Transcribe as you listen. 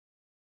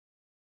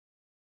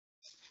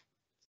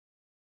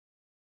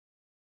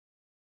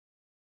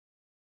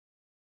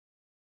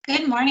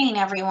Good morning,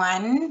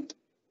 everyone.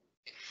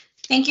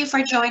 Thank you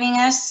for joining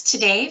us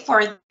today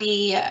for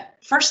the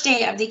first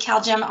day of the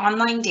CalGEM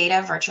Online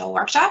Data Virtual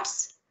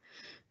Workshops.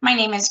 My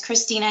name is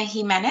Christina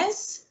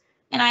Jimenez,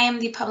 and I am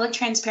the Public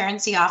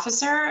Transparency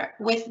Officer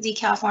with the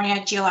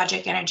California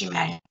Geologic Energy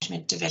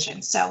Management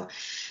Division. So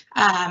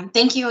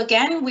thank you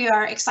again. We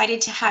are excited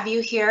to have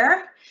you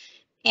here.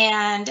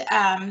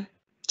 And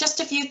just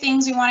a few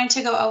things we wanted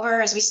to go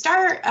over as we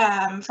start.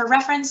 For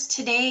reference,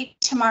 today,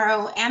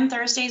 tomorrow, and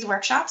Thursday's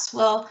workshops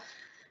will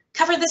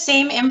cover the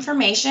same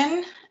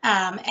information.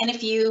 And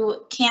if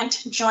you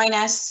can't join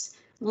us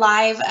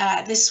live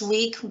this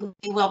week,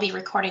 we will be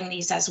recording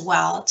these as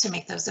well to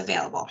make those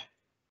available.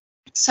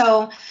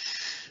 So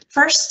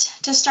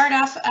first, to start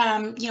off,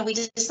 we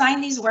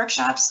designed these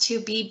workshops to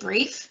be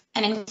brief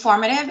and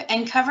informative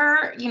and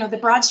cover, the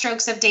broad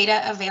strokes of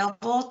data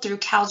available through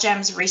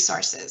CalGEM's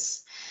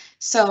resources.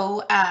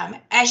 So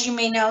as you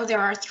may know, there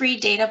are 3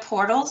 data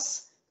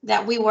portals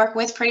that we work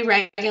with pretty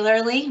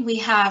regularly. We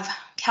have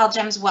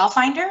CalGEM's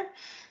WellFinder,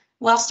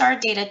 WellSTAR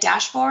Data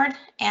Dashboard,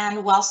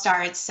 and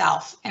WellSTAR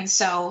itself. And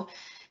so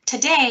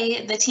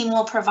today, the team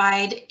will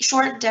provide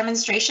short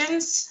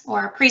demonstrations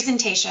or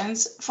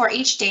presentations for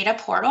each data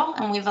portal,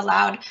 and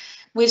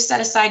we've set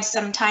aside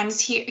some times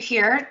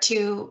here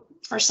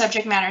for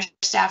subject matter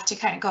staff to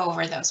kind of go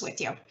over those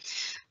with you.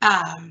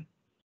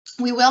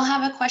 We will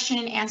have a question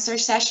and answer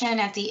session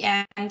at the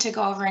end to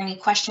go over any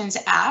questions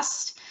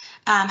asked.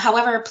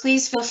 However,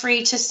 please feel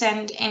free to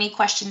send any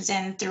questions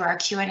in through our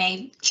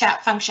Q&A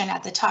chat function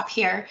at the top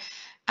here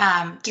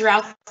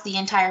throughout the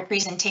entire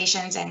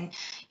presentations, and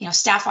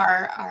staff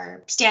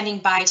are standing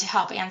by to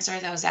help answer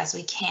those as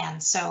we can.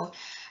 So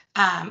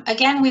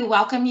again, we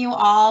welcome you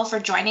all for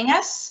joining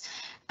us,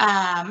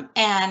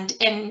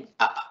 and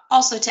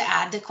also to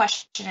add the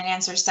question and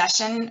answer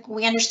session.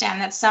 We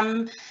understand that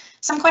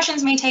some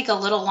questions may take a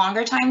little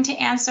longer time to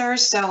answer,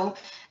 so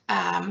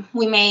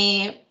we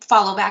may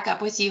follow back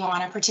up with you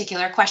on a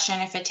particular question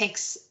if it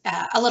takes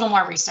a little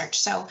more research.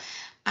 So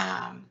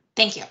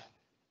thank you.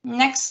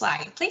 Next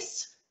slide,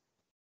 please.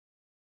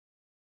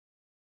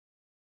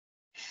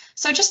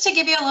 So just to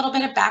give you a little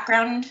bit of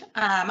background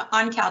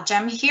on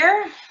CalGEM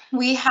here,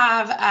 we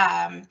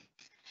have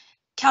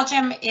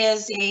CalGEM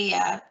is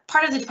a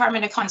part of the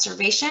Department of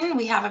Conservation.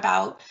 We have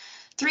about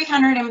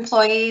 300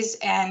 employees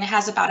and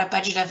has about a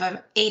budget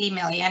of 80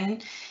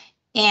 million.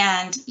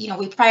 And,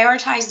 we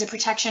prioritize the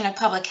protection of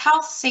public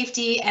health,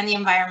 safety, and the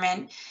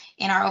environment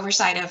in our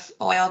oversight of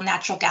oil,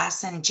 natural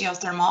gas, and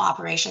geothermal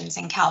operations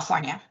in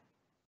California.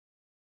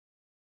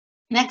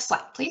 Next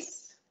slide,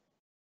 please.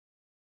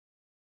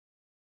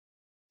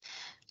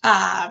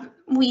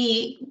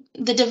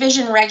 The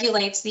division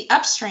regulates the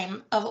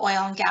upstream of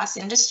oil and gas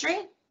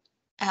industry.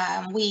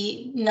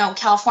 We know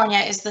California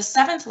is the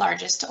 7th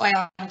largest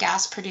oil and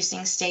gas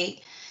producing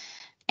state,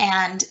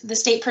 and the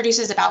state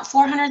produces about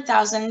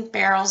 400,000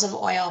 barrels of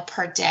oil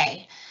per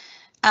day.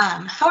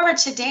 However,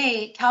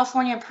 today,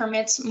 California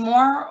permits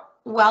more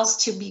wells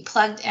to be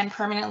plugged and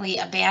permanently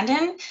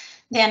abandoned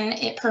than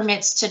it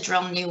permits to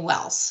drill new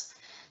wells.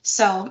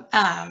 So,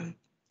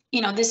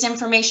 this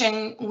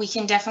information we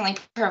can definitely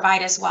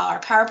provide as well,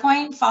 our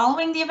PowerPoint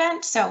following the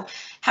event. So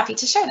happy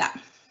to share that.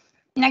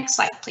 Next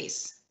slide,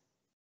 please.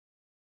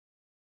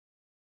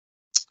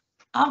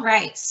 All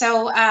right,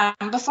 so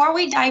before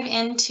we dive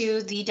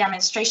into the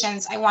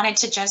demonstrations, I wanted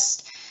to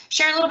just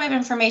share a little bit of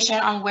information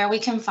on where we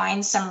can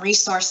find some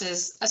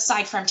resources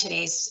aside from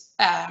today's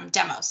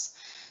demos.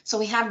 So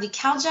we have the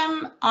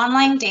CalGEM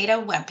online data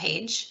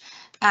webpage,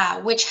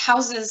 which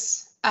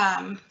houses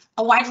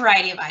a wide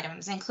variety of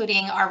items,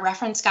 including our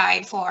reference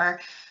guide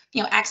for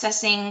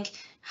accessing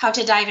how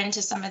to dive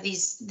into some of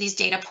these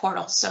data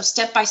portals, so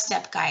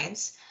step-by-step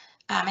guides,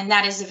 and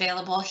that is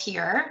available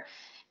here,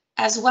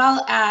 as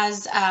well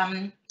as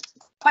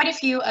quite a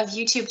few of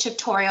YouTube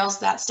tutorials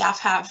that staff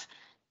have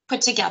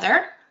put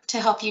together to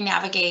help you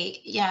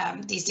navigate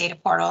these data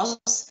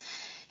portals.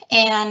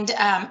 And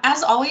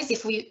as always,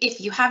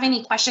 if you have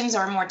any questions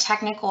or more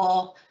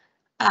technical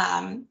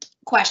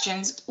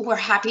questions, we're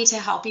happy to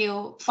help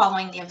you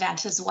following the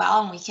event as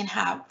well, and we can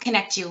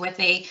connect you with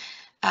a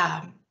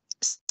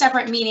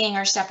separate meeting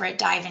or separate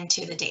dive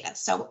into the data.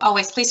 So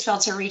always please feel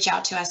to reach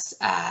out to us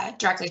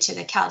directly to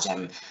the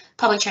CalGEM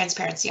Public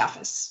Transparency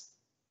Office.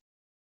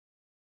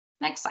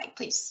 Next slide,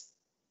 please.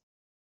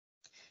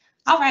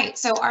 All right,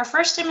 so our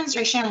first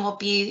demonstration will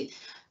be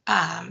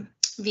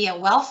via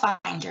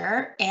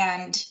WellFinder,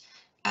 and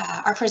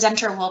our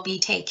presenter will be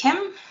Tae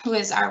Kim, who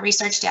is our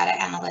research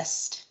data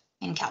analyst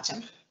in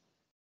CalGEM.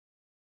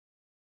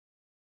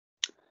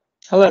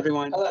 Hello,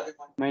 everyone.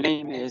 My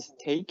name is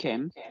Tae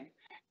Kim,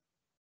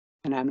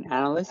 and I'm an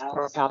analyst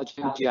for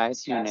CalGEM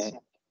GIS unit,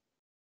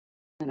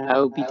 and I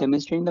will be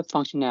demonstrating the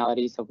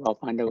functionalities of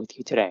WellFinder with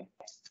you today.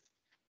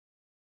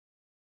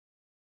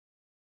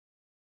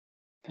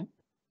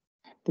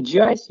 The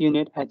GIS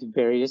unit has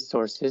various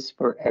sources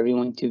for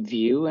everyone to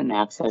view and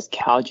access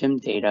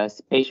CalGEM data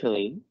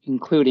spatially,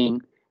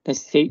 including the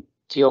State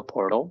Geo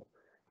Portal,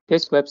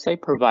 This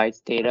website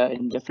provides data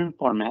in different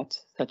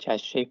formats, such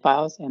as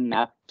shapefiles and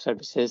map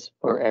services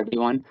for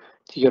everyone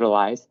to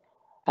utilize,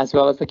 as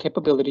well as the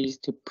capabilities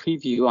to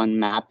preview on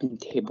map and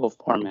table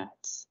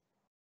formats.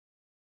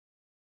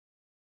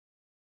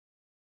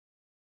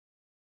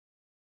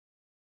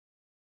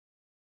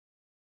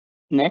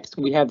 Next,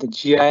 we have the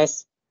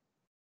GIS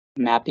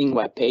mapping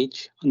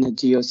webpage on the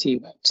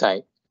GOC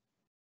website.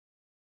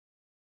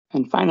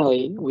 And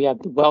finally, we have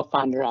the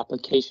WellFinder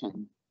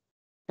application,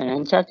 an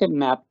interactive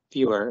map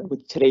viewer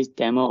which today's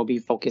demo will be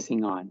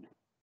focusing on.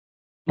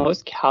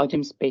 Most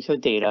CalGEM spatial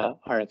data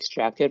are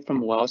extracted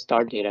from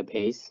WellSTAR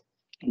database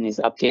and is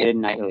updated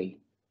nightly.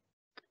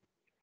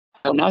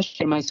 I will now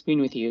share my screen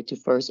with you to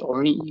first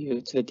orient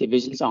you to the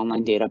division's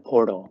online data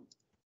portal.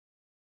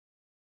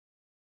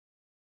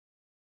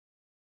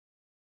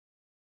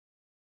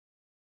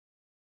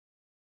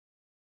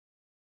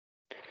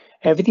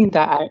 Everything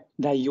that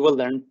you will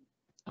learn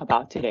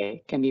about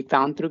today can be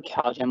found through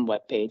CalGEM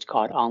webpage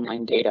called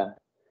Online Data.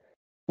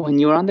 When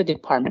you are on the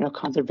Department of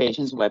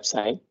Conservation's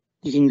website,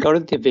 you can go to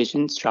the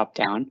divisions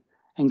dropdown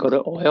and go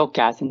to Oil,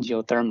 Gas, and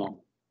Geothermal.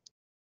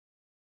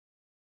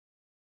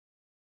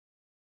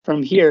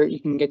 From here,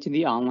 you can get to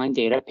the online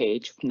data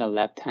page from the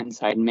left-hand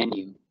side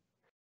menu.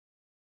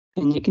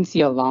 And you can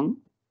see a long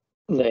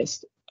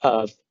list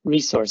of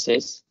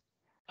resources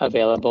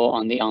available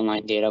on the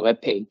online data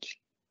webpage.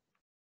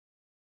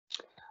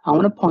 I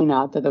want to point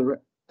out that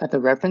the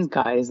reference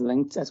guide is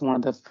linked as one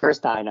of the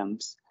first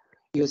items.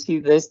 You'll see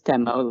this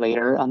demo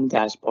later on the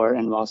dashboard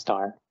in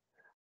WellSTAR.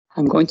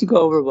 I'm going to go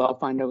over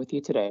WellFinder with you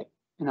today,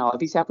 and all of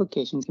these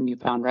applications can be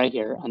found right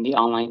here on the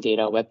online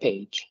data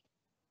webpage.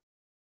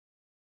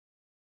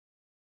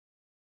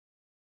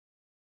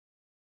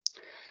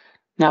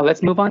 Now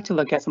let's move on to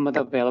look at some of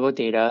the available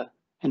data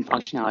and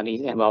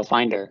functionalities in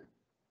WellFinder.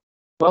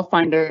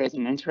 WellFinder is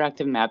an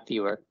interactive map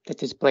viewer that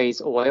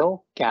displays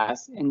oil,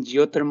 gas, and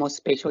geothermal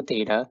spatial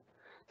data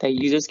that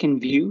users can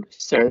view,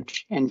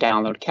 search, and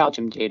download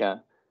CalGEM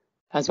data,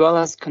 as well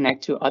as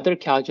connect to other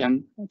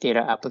CalGEM data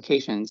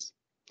applications.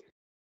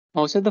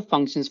 Most of the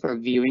functions for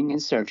viewing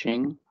and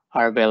searching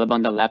are available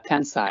on the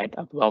left-hand side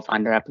of the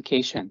WellFinder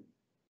application.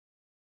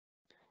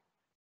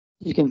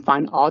 You can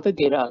find all the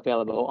data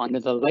available under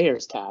the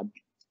Layers tab.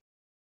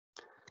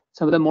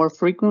 Some of the more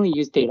frequently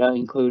used data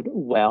include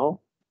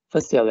well,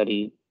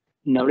 facility,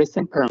 notice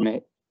and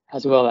permit,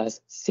 as well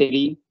as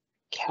city,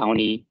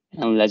 county,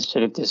 and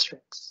legislative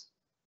districts.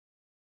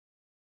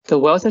 The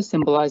wells are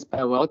symbolized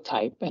by well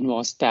type and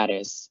well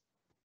status.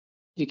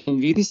 You can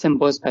view these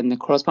symbols by the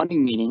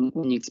corresponding meaning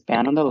when you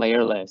expand on the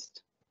layer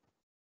list.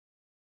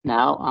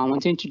 Now, I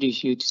want to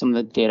introduce you to some of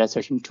the data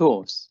searching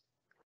tools.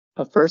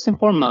 But first and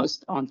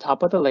foremost, on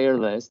top of the layer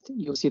list,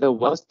 you'll see the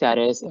well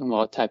status and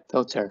well type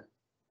filter.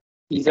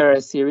 These are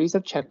a series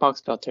of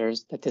checkbox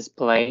filters that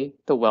display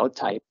the well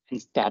type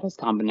and status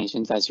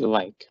combinations as you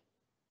like.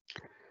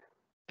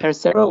 There are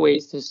several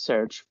ways to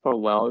search for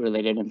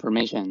well-related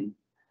information.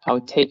 I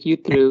will take you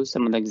through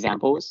some of the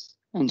examples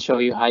and show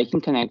you how you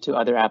can connect to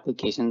other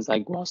applications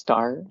like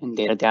WellSTAR and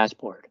Data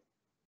Dashboard.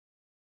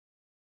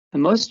 The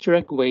most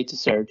direct way to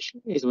search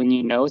is when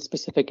you know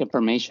specific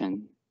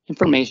information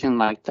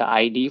like the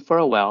ID for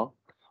a well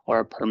or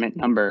a permit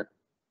number.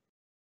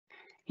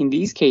 In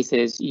these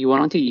cases, you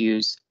want to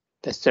use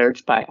the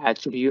search by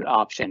attribute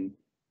option.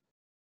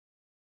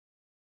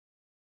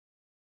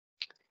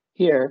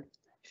 Here,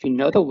 if you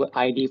know the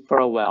ID for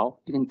a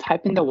well, you can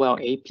type in the well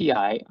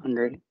API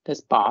under this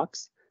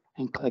box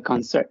and click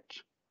on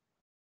search.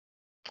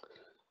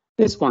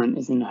 This one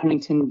is in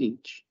Huntington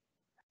Beach.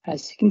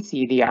 As you can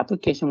see, the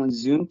application will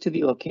zoom to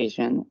the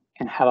location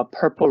and have a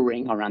purple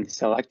ring around the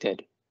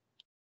selected.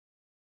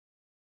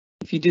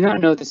 If you do not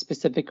know the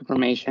specific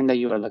information that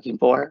you are looking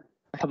for,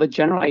 or have a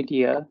general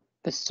idea,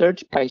 the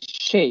search by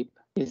shape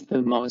is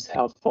the most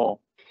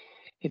helpful.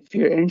 If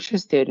you're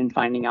interested in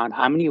finding out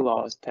how many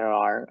wells there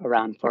are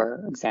around,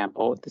 for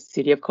example, the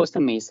city of Costa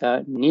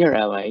Mesa near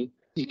LA,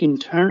 you can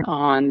turn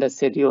on the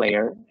city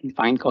layer and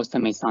find Costa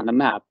Mesa on the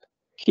map.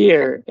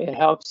 Here, it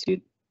helps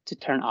you to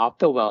turn off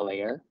the well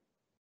layer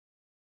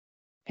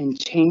and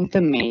change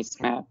the maze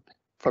map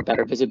for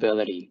better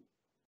visibility.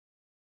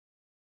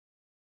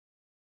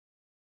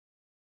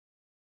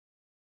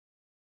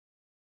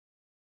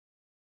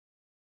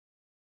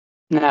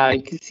 Now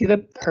you can see the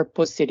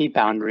purple city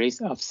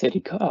boundaries of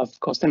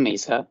Costa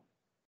Mesa,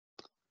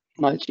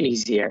 much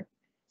easier.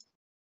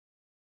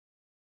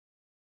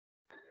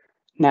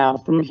 Now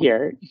from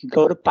here, you can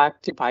go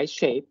back to by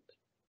shape.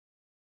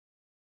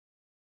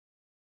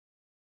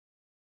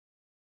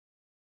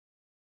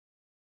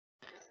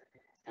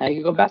 Now you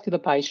can go back to the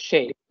by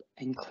shape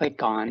and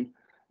click on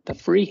the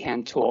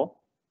freehand tool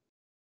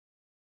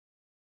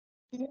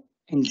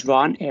and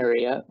draw an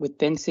area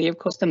within City of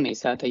Costa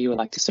Mesa that you would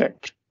like to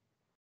search.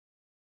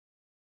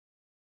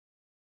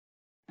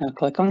 Now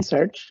click on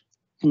search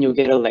and you'll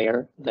get a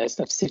layer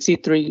list of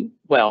 63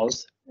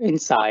 wells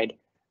inside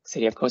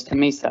City of Costa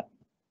Mesa.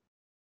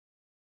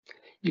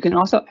 You can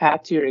also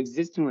add to your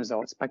existing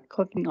results by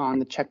clicking on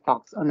the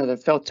checkbox under the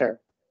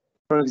filter.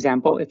 For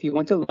example, if you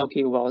want to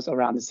locate wells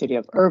around the city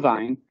of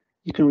Irvine,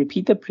 you can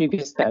repeat the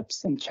previous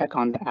steps and check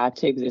on the Add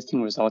to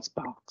Existing Results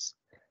box.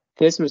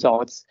 This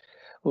results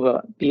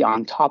will be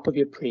on top of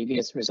your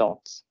previous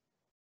results.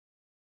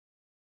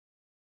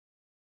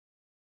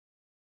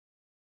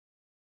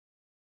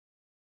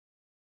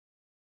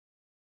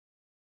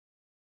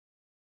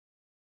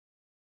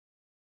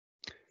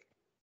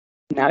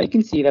 Now you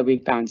can see that we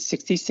found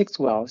 66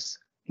 wells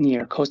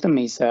near Costa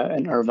Mesa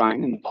and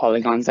Irvine in the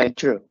polygons I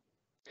drew.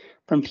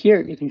 From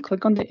here, you can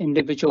click on the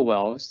individual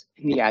wells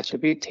in the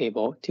attribute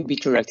table to be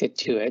directed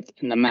to it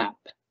in the map.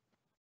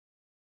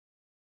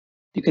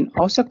 You can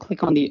also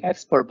click on the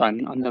Export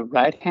button on the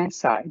right-hand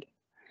side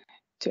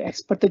to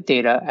export the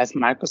data as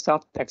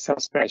Microsoft Excel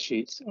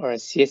spreadsheets or a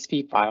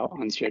CSV file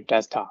onto your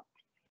desktop.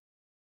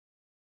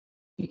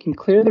 You can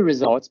clear the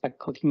results by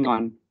clicking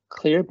on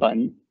Clear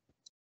button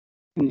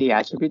in the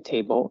attribute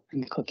table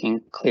and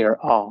clicking Clear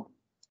All.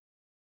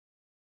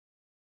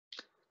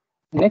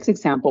 The next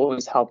example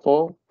is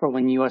helpful for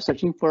when you are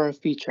searching for a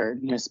feature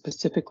near a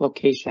specific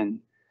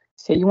location.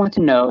 Say you want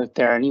to know if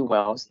there are any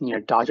wells near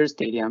Dodger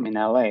Stadium in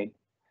LA.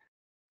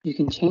 You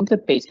can change the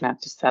base map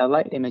to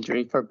satellite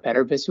imagery for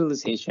better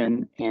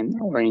visualization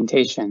and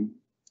orientation.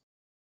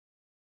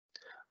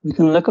 We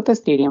can look up the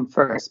stadium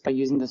first by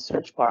using the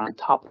search bar on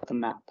top of the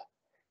map.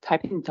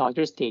 Type in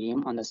Dodger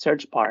Stadium on the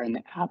search bar and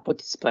the app will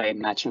display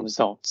matching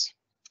results.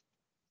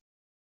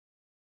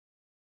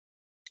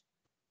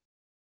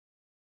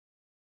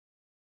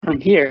 From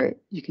here,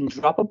 you can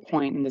drop a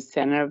point in the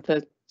center of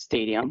the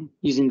stadium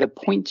using the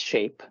point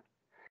shape.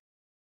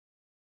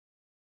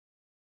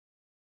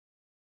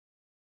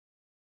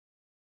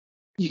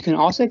 You can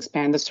also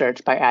expand the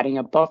search by adding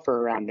a buffer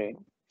around it.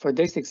 For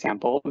this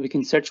example, we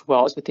can search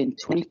wells within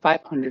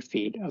 2,500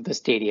 feet of the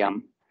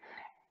stadium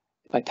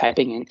by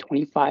typing in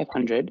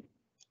 2,500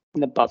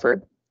 in the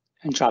buffer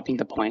and dropping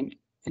the point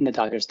in the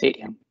Dodger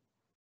Stadium.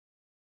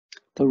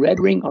 The red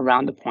ring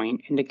around the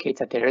point indicates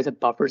that there is a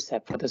buffer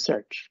set for the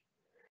search.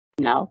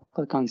 Now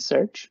click on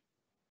Search,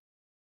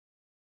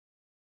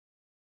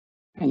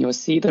 and you'll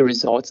see the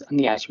results on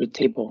the attribute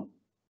table.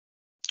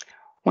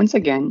 Once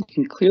again, you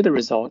can clear the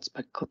results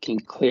by clicking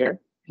Clear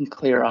and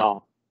Clear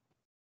All.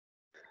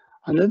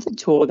 Another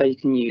tool that you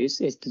can use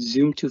is the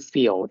Zoom to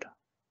Field.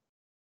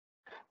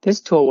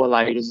 This tool will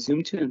allow you to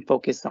zoom to and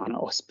focus on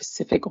a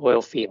specific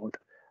oil field.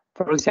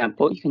 For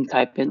example, you can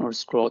type in or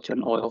scroll to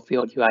an oil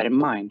field you had in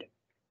mind.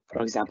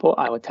 For example,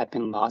 I will type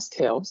in Lost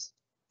Hills,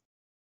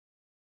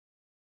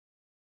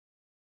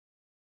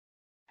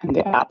 and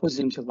the app will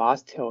zoom to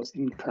Lost Hills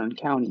in Kern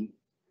County.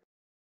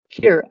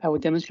 Here, I will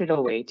demonstrate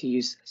a way to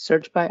use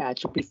search by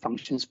attribute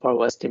functions for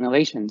well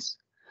stimulations.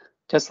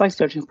 Just like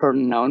searching for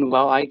known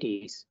well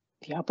IDs,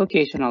 the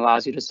application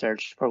allows you to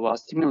search for well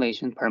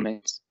stimulation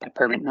permits by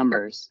permit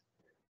numbers.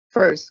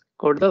 First,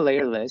 go to the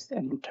layer list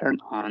and turn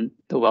on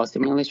the well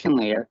stimulation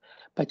layer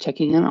by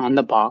checking in on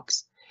the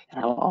box,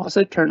 and I will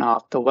also turn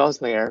off the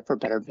wells layer for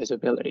better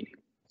visibility.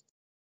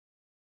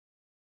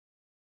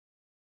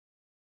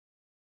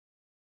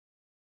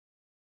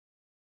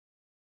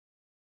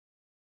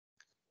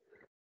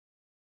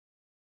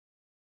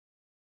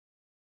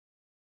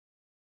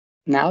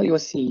 Now you'll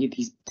see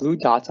these blue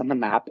dots on the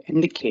map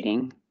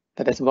indicating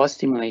that this well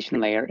stimulation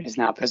layer is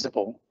now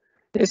visible.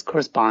 This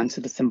corresponds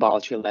to the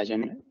symbology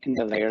legend in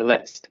the layer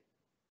list.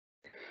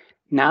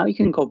 Now you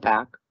can go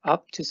back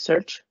up to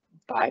Search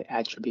by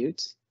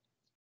Attributes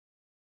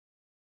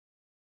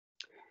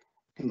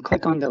and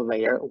click on the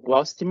layer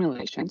Well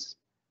Stimulations.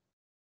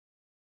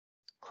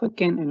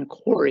 Click in and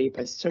query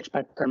by Search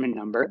by Permit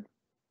Number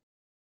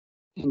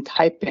and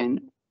type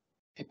in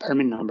a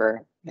permit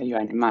number that you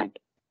had in mind.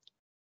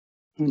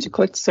 Once you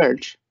click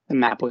Search, the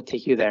map will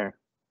take you there.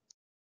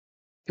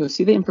 You'll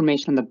see the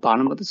information on the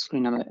bottom of the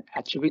screen on the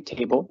attribute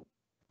table.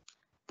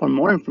 For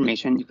more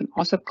information, you can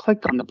also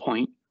click on the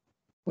point,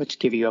 which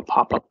gives you a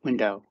pop-up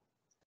window.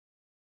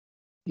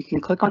 You can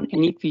click on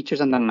any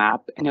features on the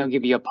map and it'll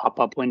give you a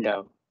pop-up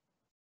window.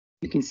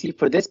 You can see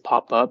for this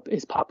pop-up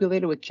is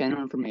populated with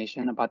general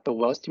information about the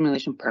well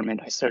stimulation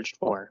permit I searched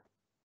for.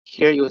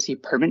 Here you'll see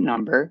permit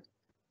number,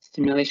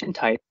 stimulation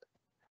type,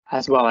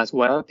 as well as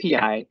well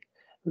PI,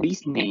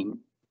 lease name,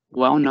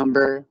 well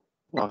number,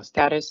 well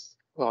status,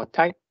 well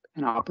type,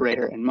 and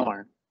operator, and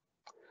more.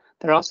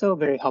 There are also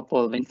very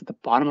helpful links at the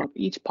bottom of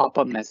each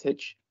pop-up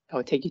message that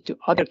will take you to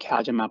other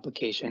CalGEM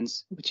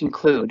applications, which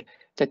include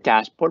the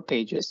dashboard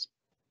pages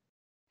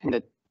and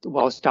the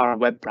WellSTAR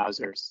web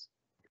browsers.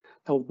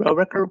 The well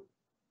record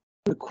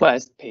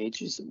request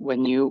page is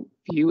when you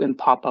view and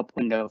pop-up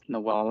window from the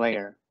well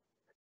layer.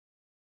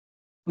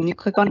 When you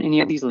click on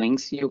any of these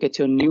links, you'll get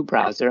to a new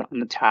browser on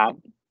the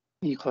tab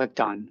you clicked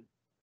on.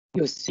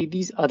 You'll see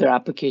these other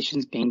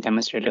applications being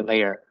demonstrated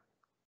later.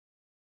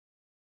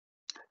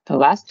 The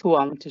last tool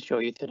I want to show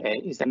you today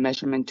is the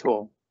measurement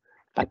tool.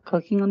 By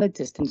clicking on the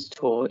distance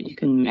tool, you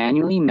can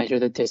manually measure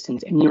the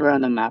distance anywhere on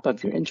the map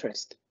of your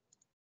interest.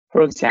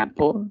 For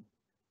example,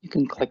 you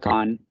can click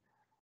on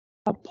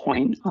a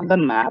point on the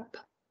map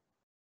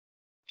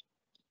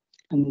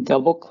and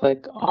double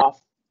click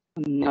off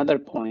another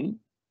point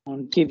I'll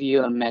give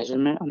you a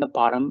measurement on the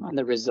bottom on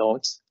the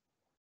results.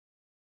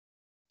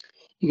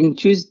 You can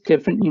choose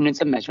different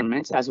units of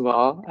measurements as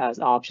well as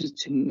options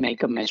to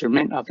make a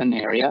measurement of an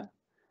area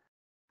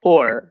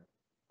or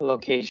a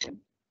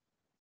location.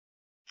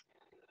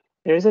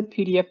 There is a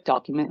PDF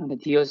document on the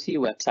DOC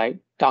website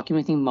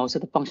documenting most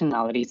of the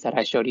functionalities that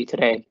I showed you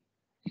today.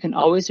 You can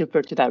always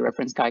refer to that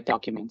reference guide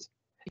document.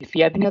 If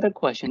you have any other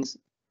questions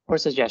or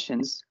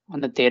suggestions on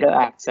the data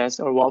access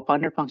or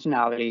WellFinder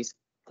functionalities,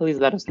 please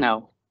let us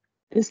know.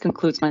 This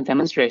concludes my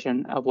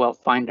demonstration of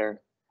WellFinder.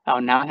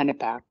 I'll now hand it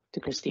back to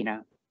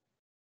Christina.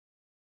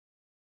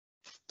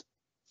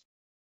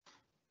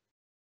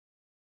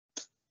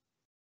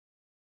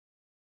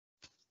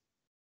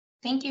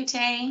 Thank you,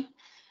 Tay.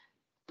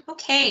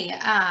 Okay,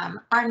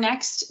 our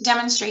next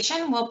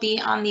demonstration will be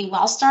on the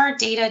WellSTAR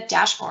Data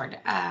Dashboard.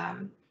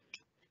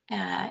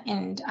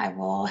 And I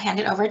will hand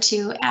it over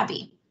to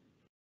Abby.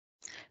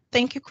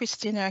 Thank you,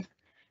 Christina.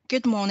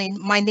 Good morning.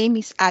 My name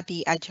is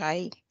Abby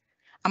Ajayi.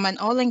 I'm an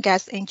oil and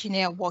gas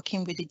engineer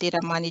working with the data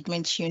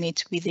management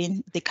unit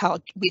within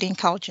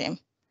CalGEM.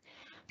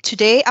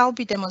 Today, I'll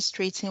be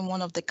demonstrating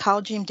one of the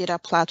CalGEM data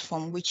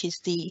platform, which is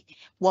the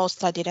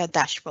WellSTAR Data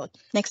Dashboard.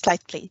 Next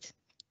slide, please.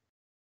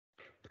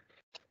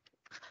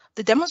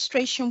 The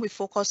demonstration will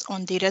focus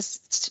on data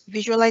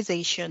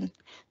visualization,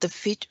 the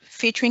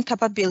filtering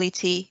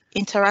capability,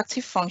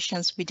 interactive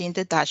functions within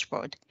the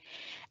dashboard,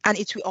 and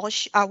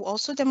I will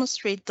also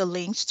demonstrate the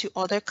links to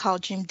other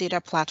CalGEM data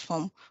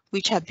platforms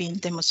which have been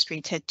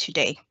demonstrated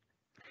today.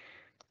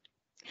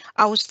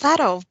 I will start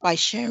off by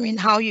sharing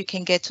how you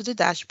can get to the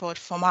dashboard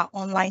from our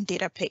online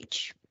data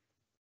page.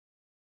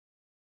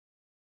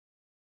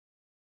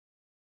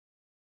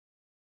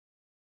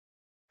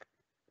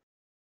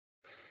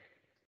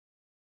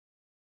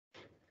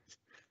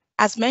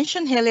 As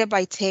mentioned earlier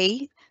by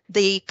Tay,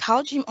 the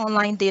CalGEM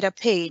online data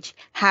page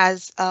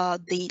has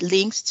the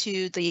links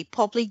to the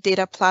public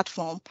data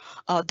platform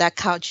that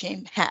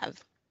CalGEM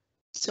have.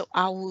 So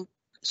I will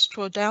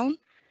scroll down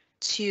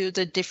to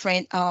the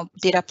different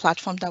data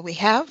platform that we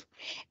have,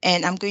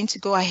 and I'm going to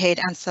go ahead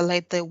and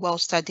select the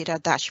WellSTAR Data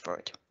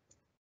Dashboard.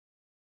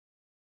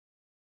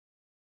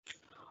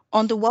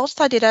 On the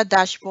WellSTAR Data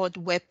Dashboard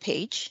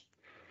webpage,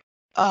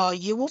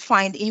 you will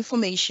find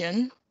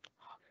information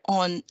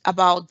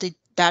about the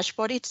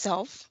dashboard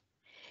itself.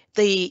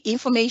 The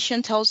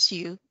information tells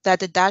you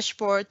that the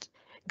dashboard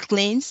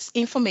gleans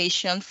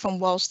information from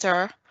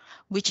WellSTAR,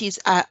 which is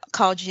a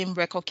CalGEM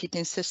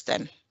record-keeping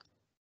system.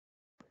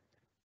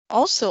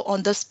 Also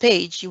on this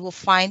page, you will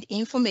find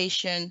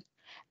information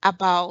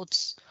about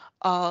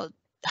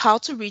how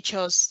to reach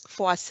us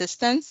for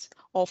assistance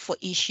or for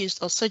issues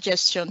or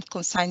suggestions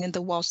concerning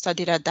the WellSTAR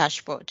Data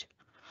Dashboard.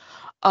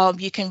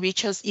 You can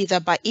reach us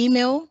either by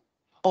email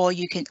or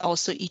you can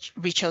also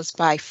reach us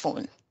by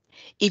phone.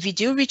 If you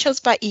do reach us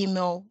by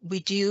email, we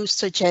do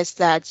suggest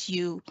that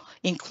you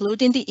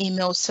include in the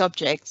email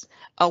subject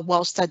a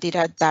WellSTAR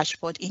Data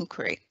Dashboard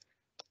inquiry.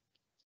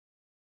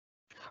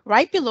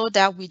 Right below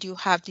that, we do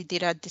have the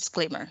data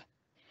disclaimer.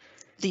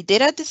 The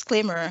data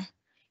disclaimer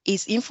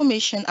is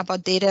information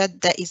about data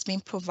that is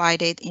being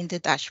provided in the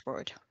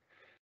dashboard.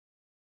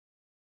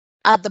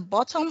 At the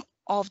bottom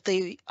of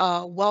the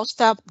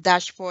WellSTAR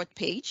dashboard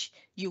page,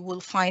 you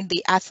will find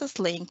the access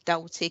link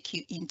that will take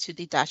you into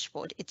the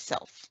dashboard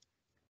itself.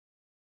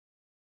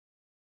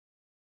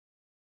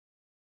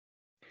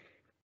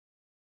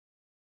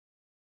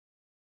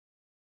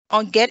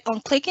 On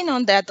clicking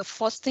on that, the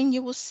first thing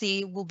you will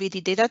see will be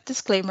the data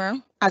disclaimer,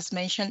 as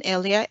mentioned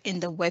earlier in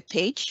the web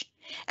page,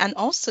 and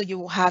also you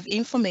will have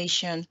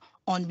information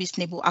on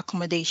reasonable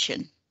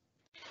accommodation.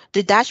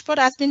 The dashboard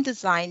has been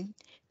designed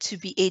to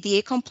be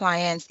ADA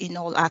compliant in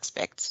all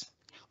aspects,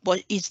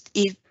 but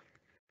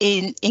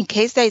in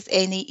case there is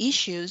any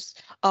issues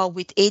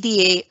with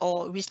ADA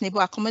or reasonable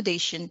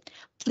accommodation,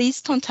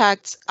 please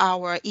contact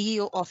our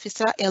EEO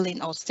officer,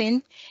 Ellen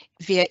Austin,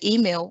 via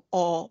email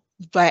or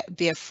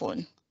via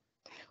phone.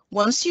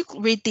 Once you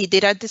read the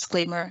data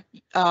disclaimer,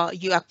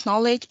 you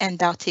acknowledge, and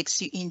that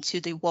takes you into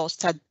the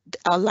WellSTAR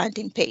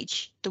landing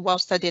page, the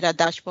WellSTAR Data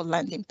Dashboard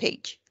landing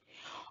page.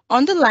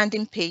 On the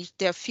landing page,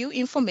 there are a few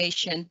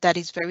information that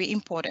is very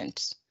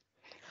important.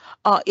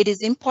 It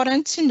is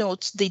important to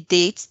note the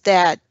date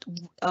that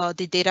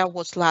the data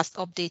was last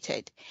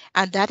updated,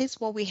 and that is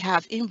what we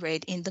have in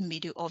red in the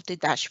middle of the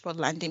dashboard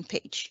landing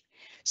page.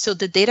 So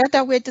the data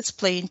that we're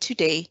displaying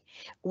today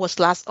was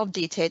last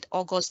updated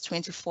August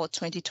 24,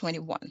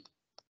 2021.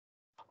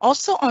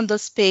 Also on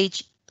this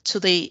page, to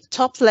the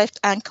top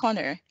left-hand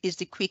corner is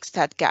the Quick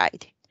Start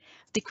Guide.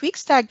 The Quick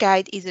Start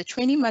Guide is a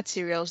training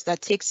materials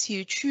that takes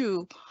you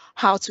through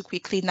how to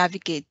quickly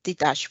navigate the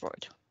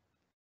dashboard.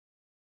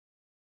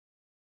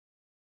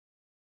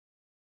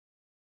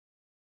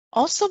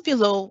 Also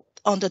below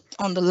on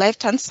the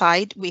left-hand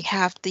side, we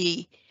have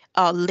the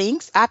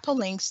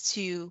hyperlinks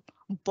to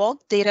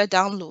bulk data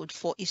download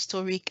for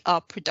historic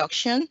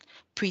production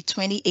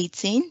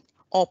pre-2018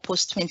 or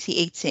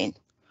post-2018.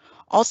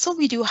 Also,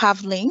 we do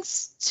have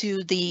links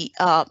to the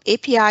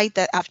API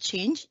that have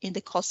changed in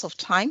the course of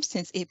time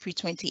since April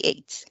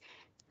 28.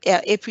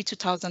 April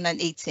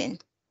 2018.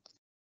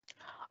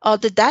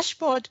 The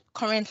dashboard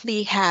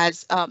currently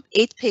has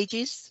 8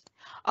 pages.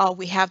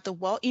 We have the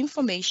well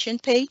information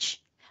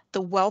page,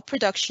 the well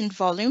production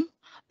volume.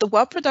 The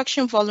well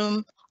production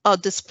volume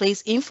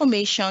displays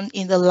information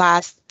in the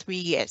last 3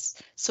 years.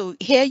 So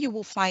here you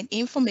will find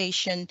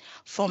information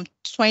from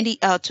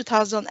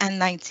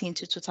 2019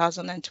 to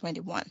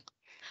 2021.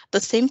 The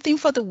same thing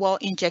for the well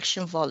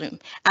injection volume.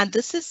 And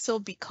this is so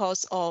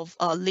because of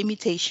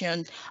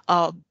limitation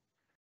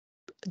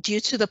due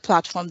to the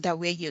platform that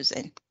we're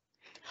using.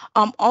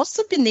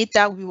 Also beneath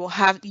that, you will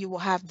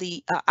have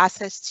the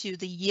access to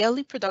the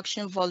yearly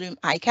production volume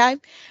archive.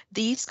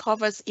 These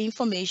covers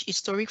information,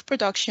 historic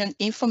production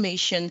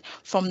information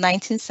from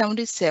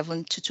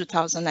 1977 to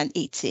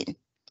 2018.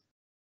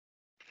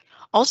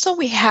 Also,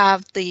 we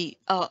have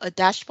a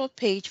dashboard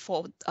page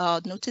for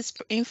notice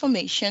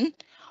information,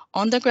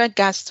 underground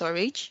gas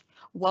storage,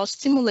 well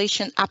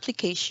stimulation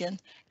application,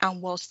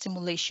 and well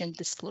stimulation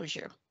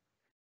disclosure.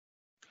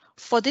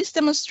 For this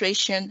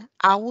demonstration,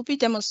 I will be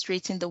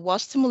demonstrating the well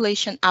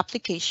stimulation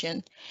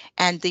application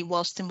and the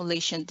well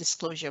stimulation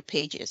disclosure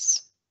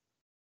pages.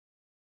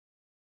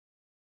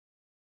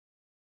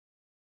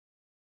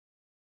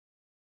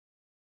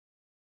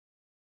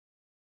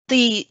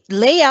 The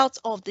layout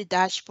of the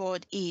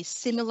dashboard is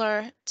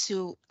similar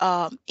to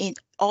in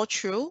all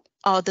true.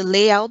 The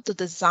layout, the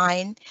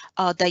design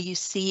that you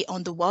see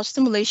on the well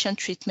stimulation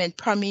treatment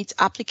permit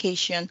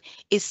application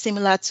is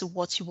similar to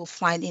what you will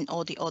find in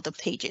all the other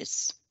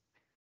pages.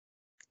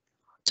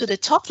 To the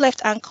top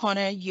left-hand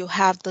corner, you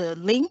have the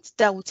link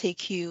that will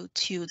take you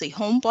to the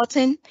home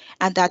button,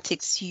 and that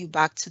takes you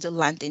back to the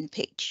landing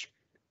page.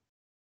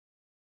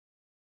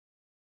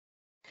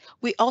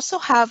 We also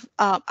have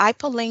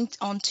hyperlinked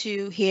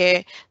onto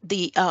here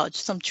the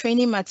some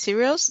training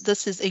materials.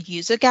 This is a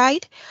user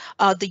guide.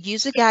 The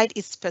user guide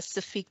is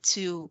specific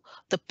to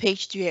the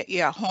page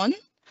you're on.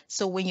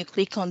 So when you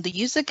click on the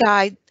user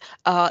guide,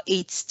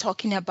 it's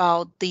talking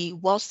about the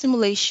well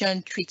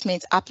stimulation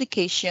treatment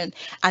application,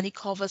 and it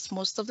covers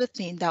most of the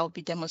things that I'll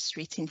be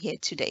demonstrating here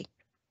today.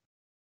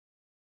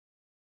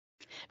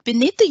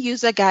 Beneath the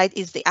user guide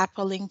is the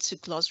hyperlink to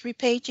glossary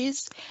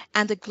pages,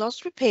 and the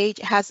glossary page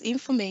has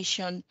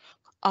information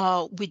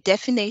with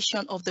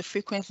definition of the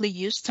frequently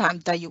used term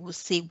that you will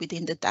see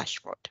within the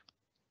dashboard.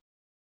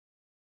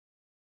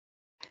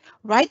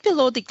 Right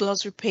below the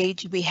glossary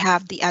page, we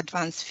have the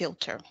advanced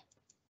filter.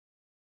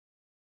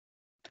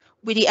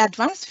 With the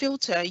advanced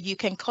filter, you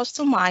can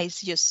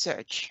customize your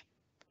search.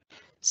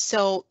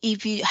 So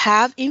if you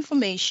have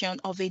information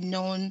of a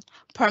known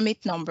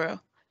permit number,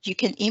 you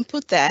can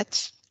input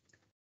that.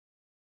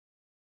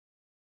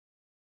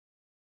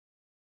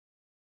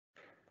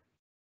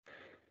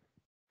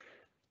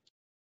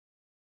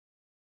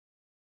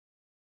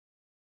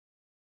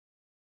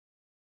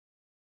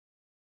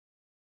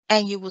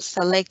 And you will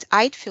select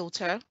hide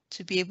filter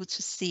to be able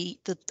to see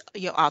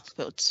your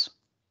outputs.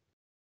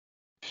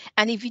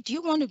 And if you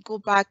do want to go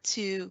back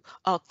to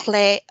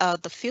clear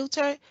the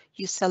filter,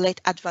 you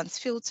select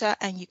advanced filter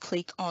and you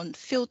click on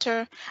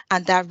filter,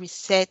 and that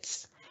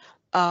resets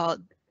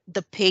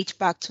the page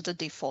back to the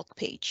default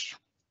page.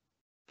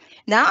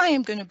 Now I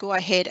am going to go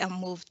ahead and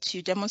move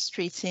to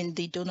demonstrating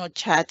the donut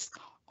chart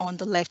on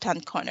the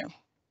left-hand corner.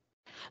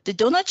 The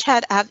donut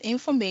chart have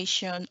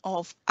information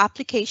of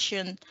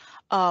application,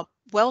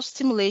 well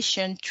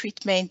stimulation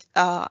treatment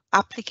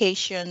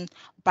application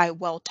by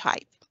well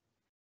type.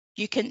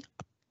 You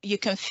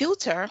can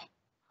filter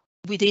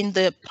within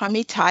the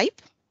permit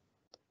type.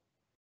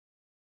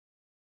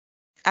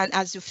 And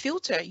as you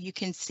filter, you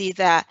can see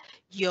that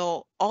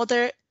the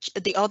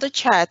other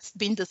charts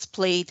being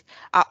displayed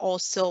are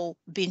also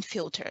being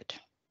filtered.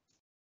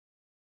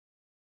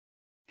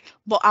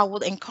 But I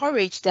would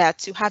encourage that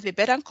to have a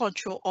better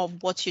control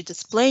of what you're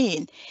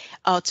displaying,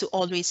 to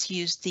always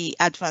use the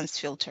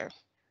advanced filter.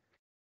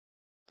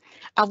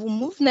 I will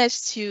move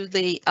next to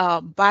the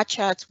bar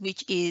chart,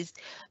 which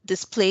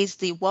displays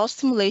the well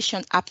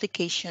stimulation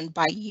application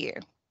by year.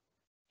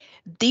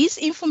 These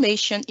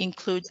information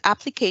include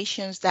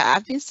applications that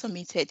have been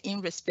submitted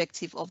in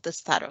respective of the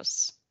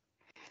status.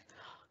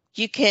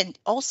 You can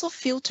also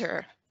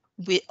filter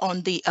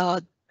on the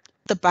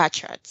bar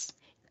charts.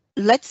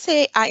 Let's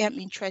say I am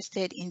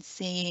interested in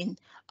seeing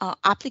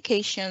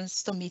applications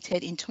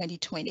submitted in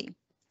 2020.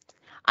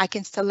 I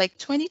can select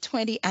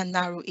 2020 and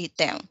narrow it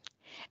down.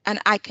 And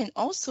I can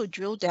also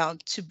drill down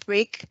to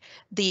break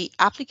the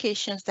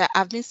applications that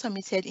have been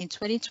submitted in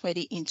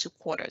 2020 into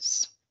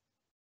quarters.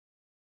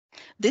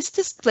 This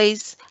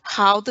displays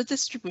how the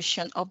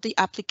distribution of the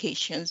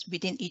applications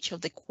within each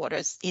of the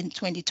quarters in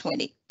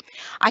 2020.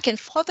 I can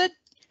further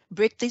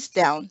break this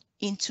down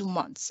into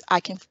months.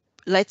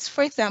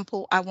 For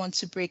example, I want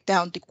to break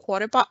down the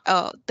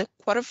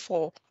quarter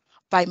 4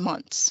 by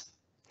months.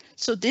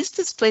 So this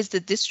displays the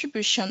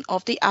distribution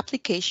of the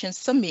applications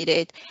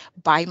submitted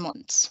by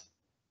months.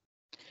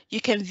 You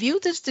can view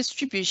this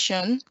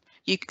distribution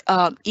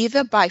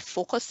either by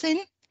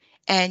focusing,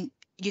 and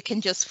you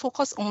can just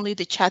focus only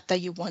the chart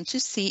that you want to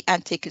see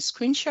and take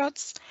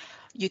screenshots.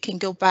 you can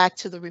go back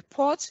to the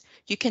report.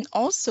 You can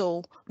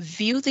also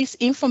view this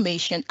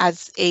information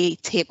as a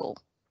table.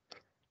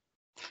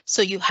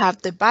 So you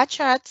have the bar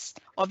charts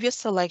of your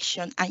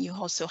selection and you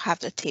also have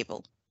the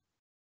table.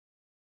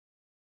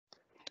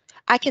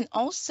 I can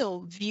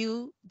also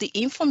view the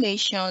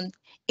information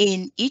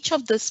in each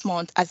of this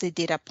month as a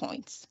data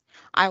point.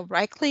 I'll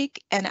right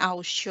click and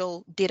I'll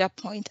show data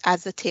point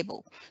as a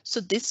table.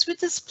 So this will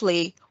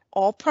display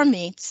all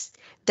permits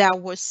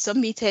that were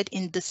submitted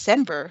in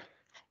December,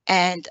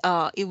 and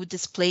it will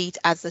display it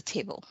as a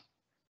table.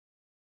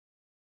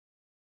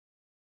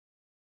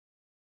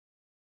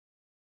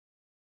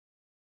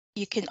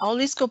 You can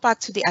always go back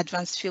to the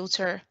advanced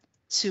filter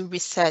to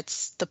reset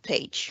the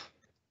page.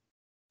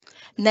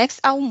 Next,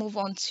 I'll move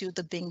on to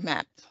the Bing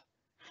map.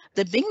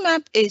 The Bing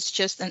map is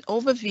just an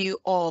overview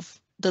of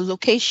the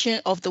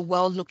location of the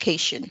well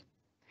location.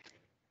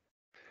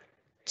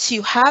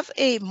 To have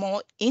a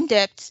more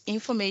in-depth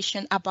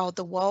information about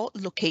the well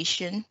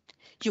location,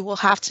 you will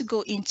have to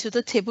go into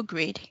the table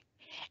grid,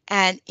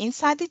 and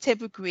inside the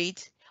table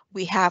grid,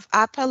 we have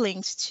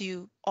hyperlinks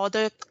to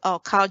other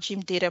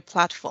CalGEM data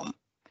platform.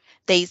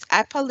 There is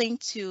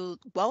hyperlink to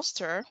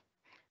WellSTAR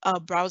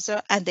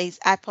browser, and there is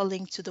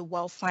hyperlink to the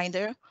Well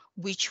Finder,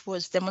 which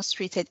was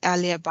demonstrated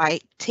earlier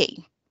by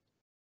Tay.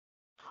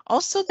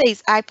 Also, there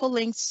is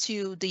hyperlinks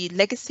to the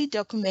legacy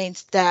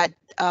documents that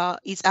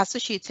is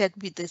associated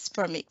with these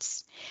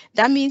permits.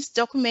 That means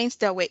documents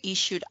that were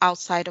issued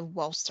outside of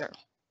WellSTAR.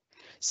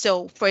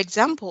 So, for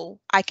example,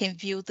 I can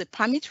view the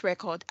permit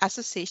record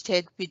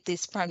associated with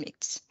these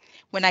permits.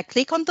 When I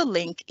click on the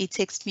link, it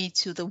takes me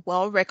to the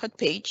Well record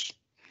page,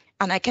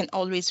 and I can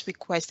always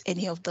request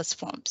any of those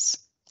forms,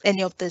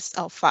 any of these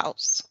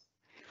files.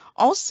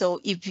 Also,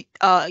 if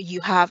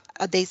you have,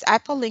 there's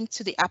hyperlink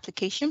to the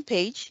application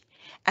page,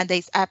 and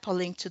there's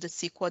hyperlink to the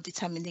SQL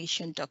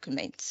determination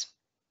document.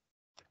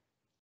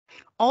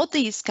 All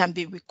these can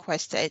be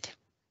requested.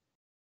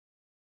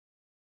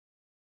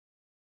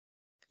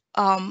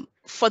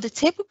 For the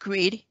table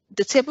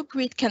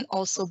grid can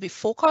also be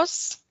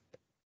focused.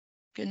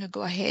 I'm going to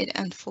go ahead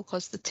and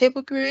focus the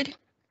table grid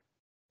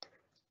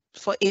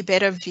for a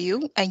better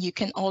view, and you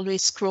can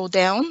always scroll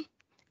down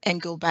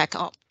and go back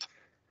up.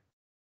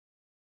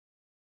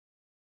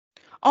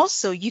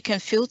 Also, you can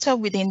filter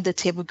within the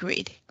table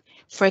grid.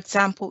 For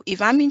example,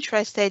 if I'm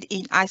interested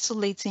in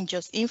isolating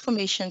just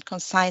information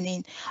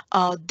concerning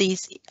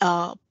this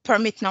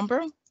permit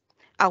number,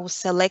 I will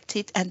select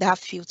it, and that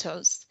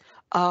filters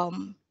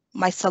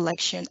my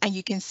selection. And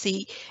you can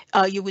see,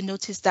 you will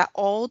notice that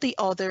all the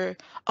other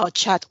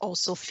chart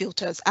also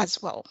filters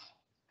as well.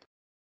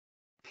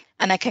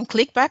 And I can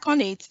click back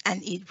on it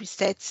and it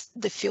resets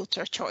the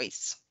filter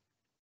choice.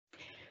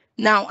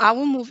 Now I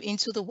will move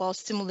into the well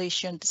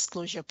stimulation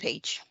disclosure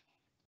page.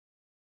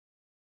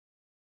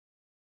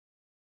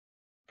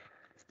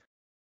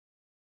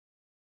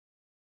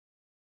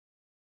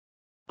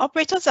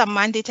 Operators are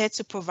mandated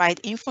to provide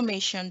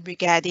information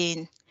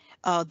regarding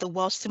the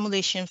well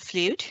stimulation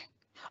fluid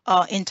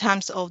in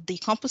terms of the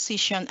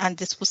composition and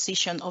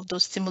disposition of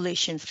those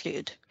stimulation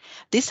fluid.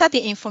 These are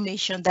the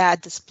information that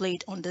are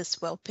displayed on this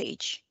well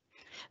page.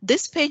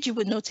 This page, you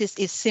will notice,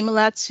 is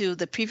similar to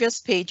the previous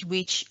page,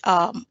 which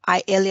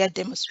I earlier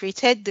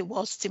demonstrated, the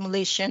well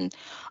stimulation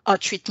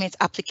treatment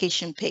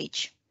application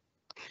page.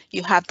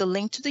 You have the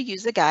link to the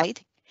user guide.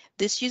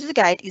 This user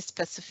guide is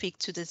specific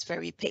to this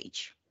very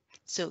page.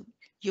 So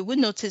you will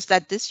notice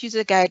that this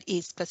user guide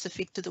is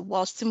specific to the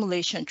well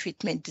stimulation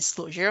treatment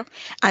disclosure,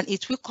 and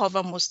it will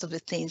cover most of the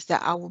things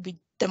that I will be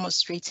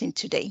demonstrating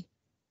today.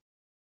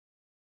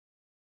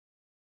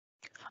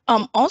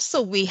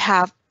 Also, we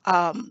have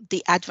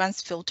the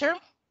advanced filter.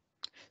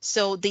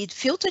 So the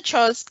filter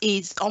choice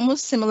is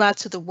almost similar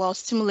to the well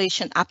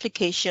stimulation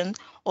application,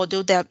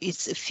 although there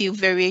is a few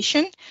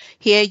variation.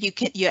 Here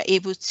you're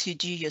able to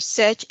do your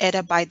search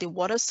either by the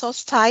water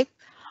source type,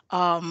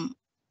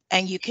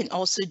 and you can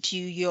also do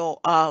your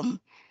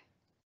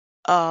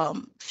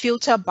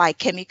filter by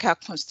chemical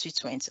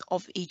constituents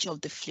of each of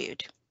the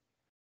fluid.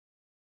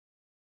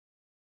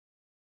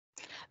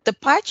 The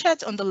pie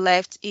chart on the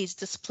left is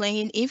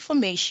displaying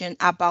information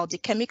about the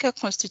chemical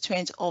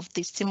constituents of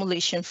the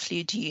stimulation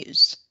fluid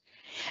used.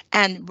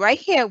 And right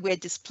here, we're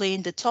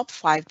displaying the top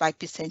 5 by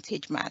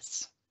percentage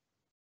mass.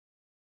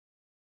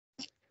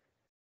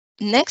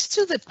 Next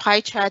to the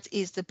pie chart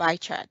is the bar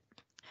chart.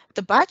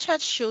 The bar chart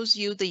shows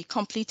you the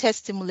completed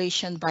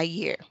stimulation by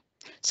year.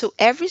 So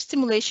every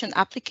stimulation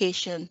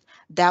application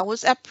that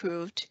was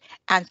approved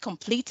and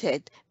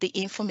completed, the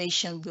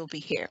information will be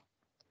here.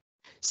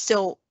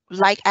 So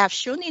like I've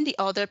shown in the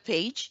other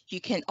page, you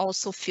can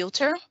also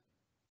filter.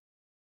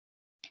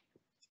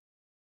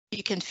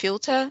 You can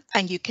filter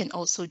and you can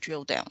also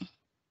drill down.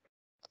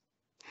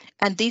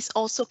 And this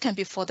also can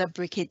be further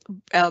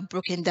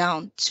broken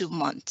down to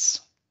months.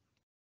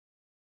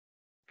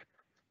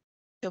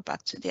 Go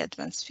back to the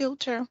advanced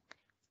filter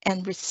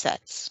and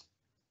reset.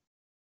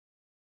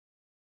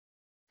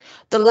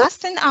 The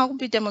last thing I'll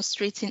be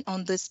demonstrating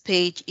on this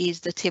page is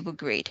the table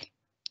grid.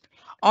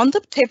 On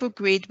the table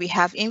grid, we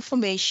have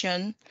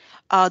information,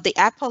 the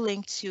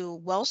hyperlink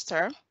to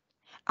WellSTAR,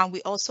 and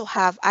we also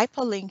have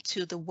hyperlink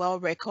to the well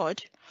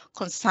record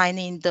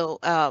concerning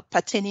the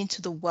pertaining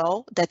to the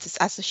well that is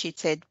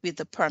associated with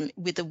the permit,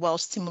 with the well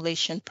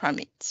stimulation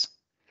permit.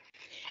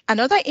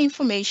 Another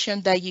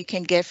information that you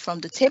can get from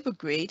the table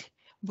grid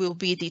will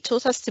be the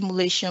total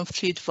stimulation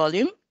fluid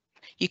volume.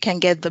 You can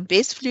get the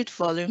base fluid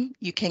volume.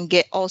 You can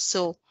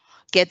also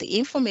get the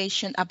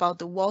information about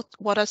the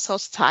water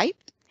source type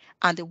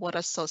and the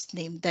water source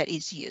name that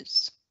is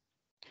used.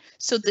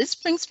 So this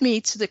brings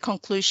me to the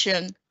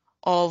conclusion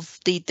of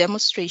the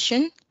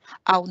demonstration.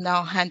 I'll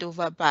now hand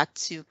over back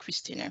to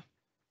Christina.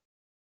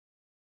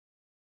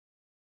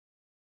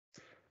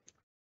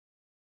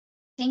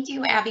 Thank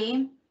you,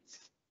 Abby.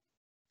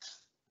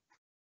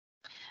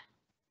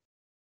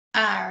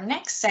 Our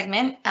next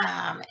segment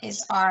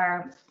is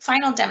our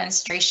final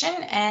demonstration,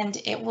 and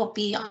it will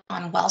be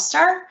on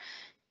WellSTAR.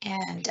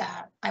 And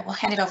I will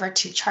hand it over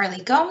to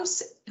Charlie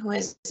Gomes, who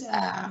is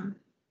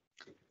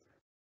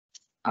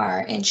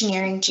our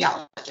engineering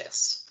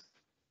geologist.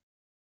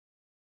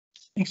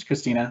 Thanks,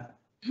 Christina.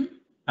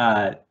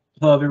 Hello,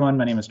 everyone.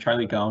 My name is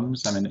Charlie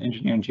Gomes. I'm an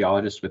engineering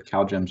geologist with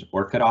CalGEM's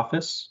ORCID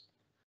office.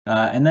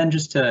 And then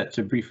just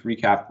to brief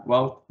recap,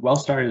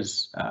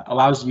 WellSTAR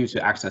allows you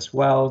to access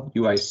well,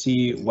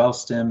 UIC, well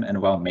stim,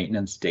 and well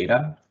maintenance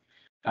data.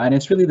 And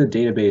it's really the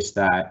database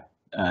that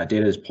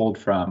data is pulled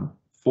from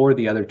for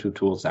the other two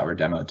tools that were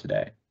demoed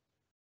today.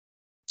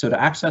 So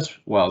to access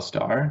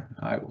WellSTAR,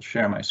 I will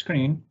share my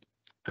screen.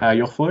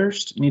 You'll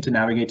first need to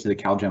navigate to the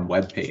CalGEM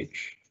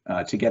webpage.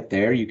 To get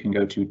there, you can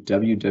go to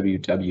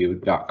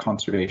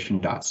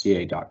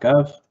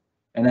www.conservation.ca.gov,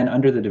 and then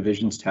under the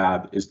Divisions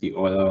tab is the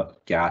Oil,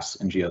 Gas,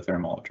 and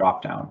Geothermal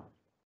dropdown.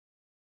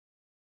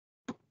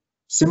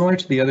 Similar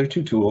to the other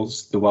two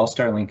tools, the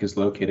WellSTAR link is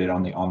located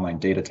on the Online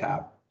Data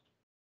tab.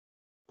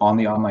 On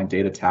the Online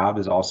Data tab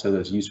is also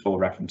those useful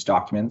reference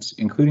documents,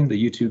 including the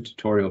YouTube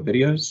tutorial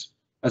videos,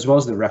 as well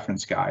as the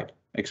reference guide,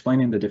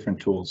 explaining the different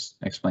tools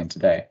explained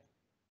today.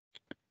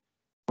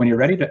 When you're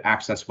ready to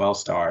access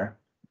WellSTAR,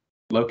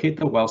 locate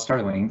the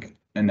WellSTAR link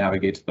and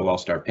navigate to the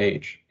WellSTAR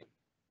page.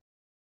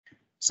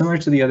 Similar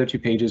to the other two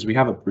pages, we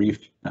have a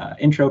brief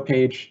intro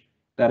page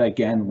that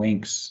again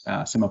links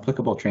some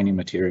applicable training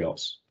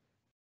materials.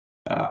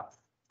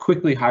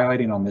 Quickly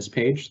highlighting on this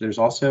page, there's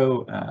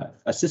also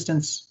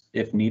assistance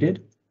if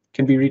needed,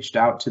 can be reached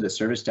out to the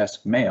service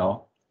desk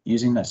mail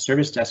using the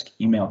service desk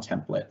email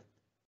template.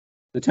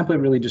 The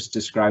template really just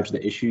describes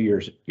the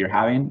issue you're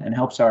having and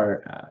helps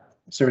our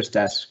service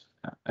desk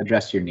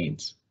address your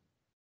needs.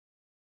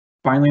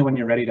 Finally, when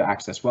you're ready to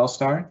access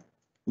WellSTAR,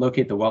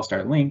 locate the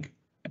WellSTAR link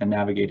and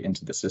navigate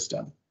into the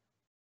system.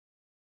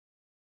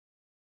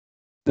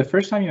 The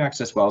first time you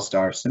access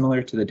WellSTAR,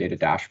 similar to the data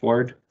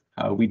dashboard,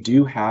 we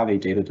do have a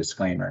data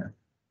disclaimer,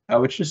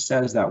 which just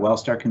says that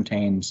WellSTAR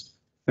contains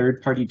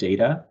third-party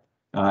data,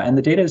 and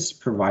the data is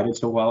provided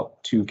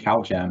to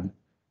CalGEM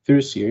through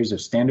a series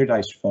of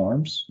standardized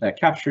forms that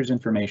captures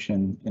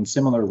information in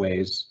similar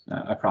ways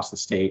across the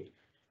state.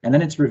 And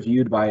then it's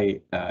reviewed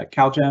by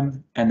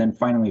CalGEM and then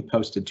finally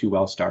posted to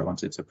WellSTAR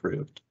once it's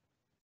approved.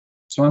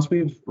 So once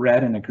we've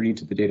read and agreed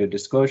to the data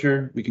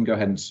disclosure, we can go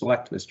ahead and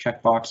select this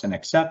checkbox and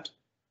accept.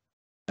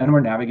 And we're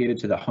navigated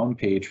to the home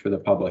page for the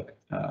public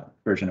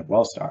version of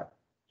WellSTAR.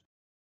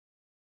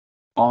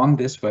 On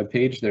this web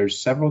page, there's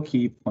several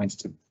key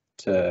points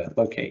to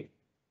locate.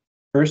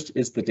 First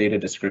is the data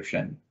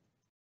description.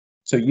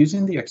 So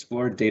using the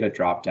Explore Data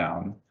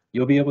dropdown,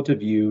 you'll be able to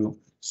view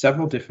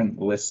several different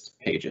list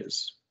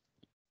pages.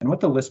 And what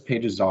the list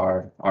pages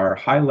are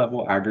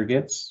high-level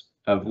aggregates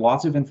of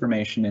lots of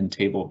information in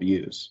table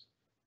views.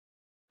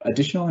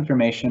 Additional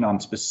information on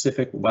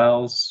specific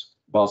wells,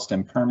 well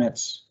stim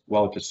permits,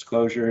 well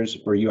disclosures,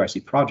 or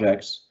UIC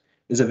projects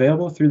is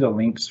available through the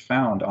links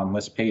found on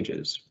list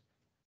pages.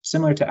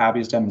 Similar to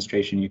Abby's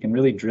demonstration, you can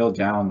really drill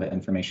down the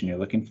information you're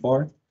looking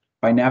for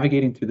by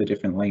navigating through the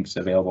different links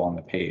available on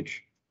the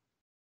page.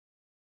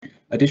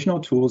 Additional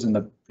tools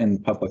in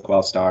public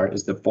WellSTAR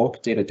is the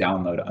bulk data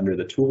download under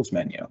the Tools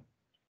menu.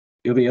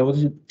 You'll be able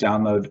to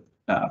download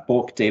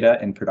bulk data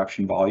in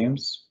production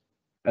volumes,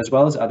 as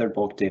well as other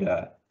bulk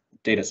data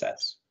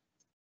sets.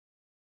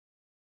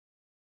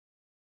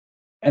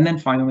 And then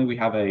finally, we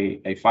have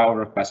a file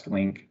request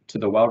link to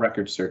the well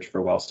record search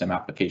for well stim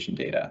application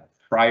data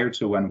prior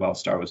to when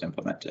WellSTAR was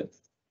implemented.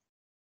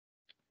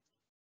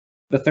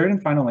 The third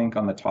and final link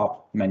on the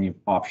top menu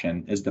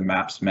option is the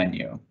Maps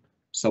menu.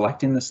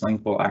 Selecting this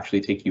link will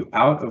actually take you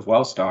out of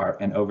WellSTAR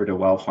and over to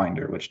Well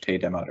Finder, which Tay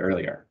demoed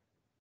earlier.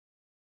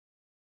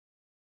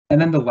 And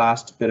then the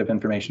last bit of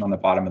information on the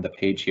bottom of the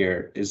page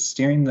here is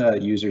steering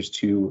the users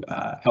to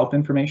help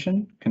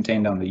information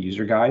contained on the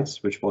user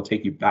guides, which will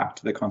take you back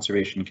to the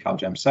Conservation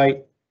CalGEM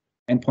site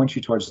and point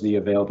you towards the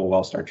available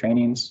WellSTAR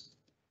trainings,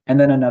 and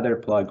then another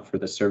plug for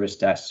the service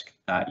desk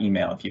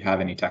email if you have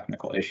any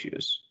technical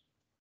issues.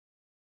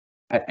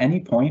 At any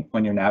point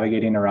when you're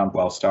navigating around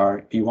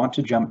WellSTAR, if you want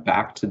to jump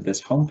back to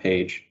this home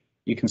page,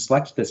 you can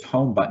select this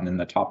Home button in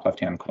the top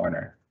left-hand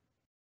corner.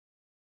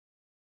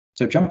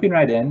 So jumping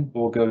right in,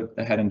 we'll go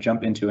ahead and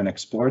jump into an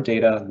Explore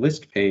Data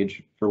list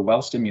page for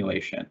well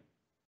stimulation.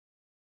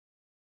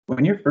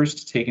 When you're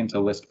first taken to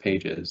list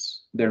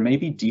pages, there may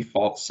be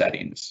default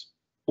settings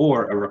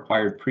or a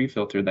required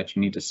pre-filter that you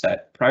need to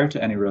set prior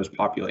to any rows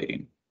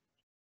populating.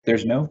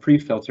 There's no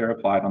pre-filter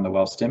applied on the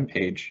WellStim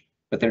page,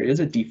 but there is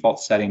a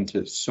default setting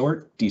to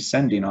sort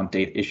descending on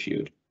date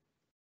issued.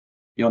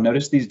 You'll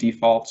notice these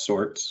default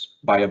sorts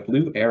by a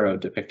blue arrow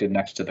depicted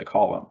next to the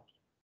column.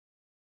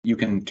 You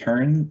can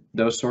turn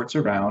those sorts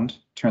around,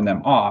 turn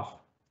them off,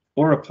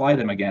 or apply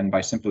them again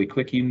by simply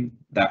clicking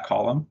that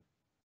column,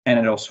 and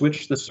it'll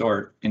switch the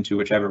sort into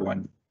whichever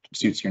one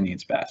suits your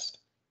needs best.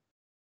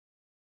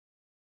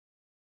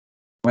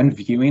 When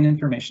viewing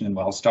information in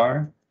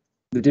WellSTAR,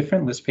 the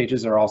different list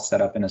pages are all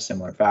set up in a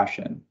similar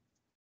fashion,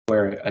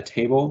 where a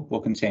table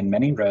will contain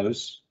many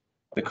rows.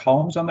 The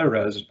columns on the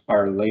rows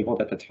are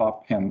labeled at the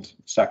top hand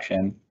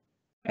section,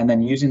 and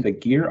then using the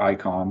gear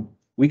icon,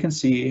 we can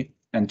see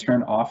and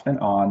turn off and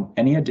on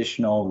any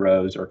additional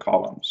rows or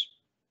columns.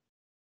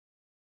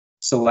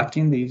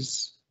 Selecting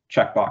these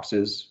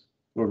checkboxes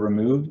will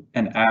remove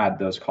and add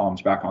those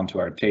columns back onto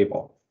our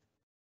table.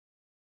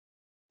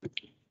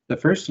 The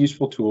first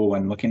useful tool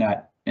when looking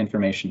at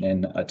information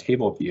in a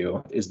table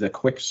view is the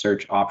quick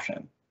search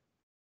option.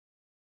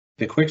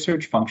 The quick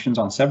search functions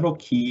on several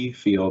key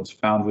fields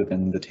found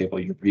within the table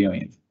you're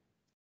viewing.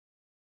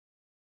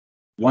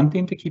 One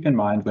thing to keep in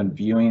mind when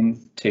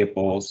viewing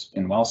tables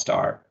in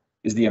WellSTAR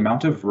is the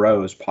amount of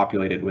rows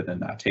populated within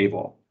that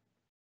table.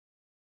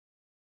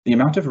 The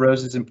amount of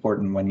rows is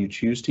important when you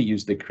choose to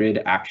use the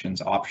grid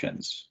actions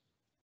options.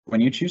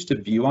 When you choose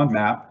to view on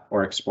map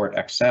or export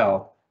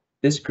Excel,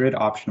 this grid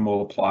option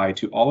will apply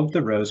to all of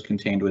the rows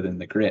contained within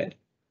the grid.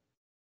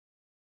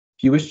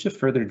 If you wish to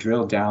further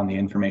drill down the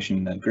information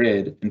in the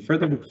grid and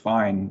further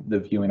define the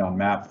viewing on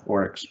map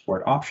or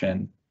export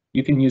option,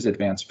 you can use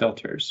advanced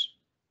filters.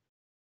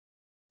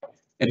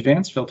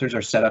 Advanced filters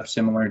are set up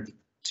similar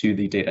to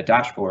the data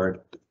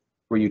dashboard,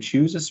 where you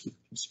choose a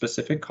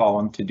specific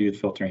column to do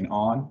filtering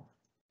on,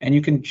 and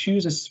you can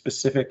choose a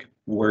specific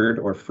word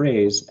or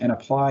phrase and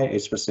apply a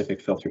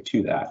specific filter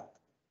to that.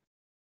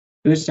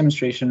 For this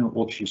demonstration,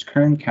 we'll choose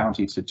Kern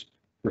County to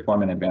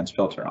perform an advanced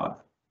filter on.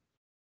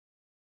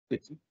 The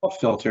default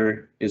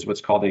filter is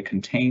what's called a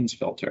contains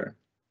filter,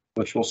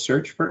 which will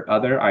search for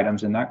other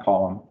items in that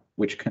column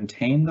which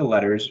contain the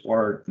letters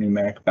or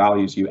numeric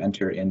values you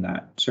enter in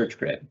that search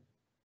grid.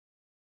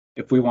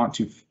 If we want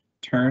to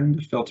turn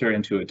the filter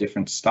into a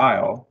different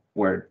style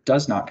where it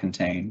does not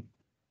contain,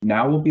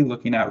 now we'll be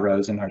looking at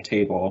rows in our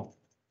table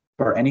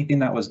for anything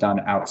that was done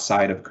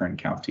outside of Kern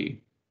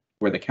County,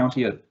 where the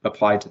county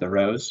applied to the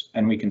rows,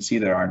 and we can see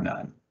there are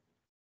none.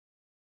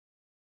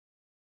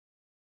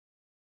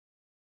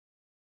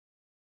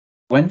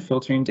 When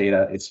filtering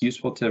data, it's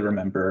useful to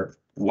remember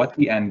what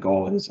the end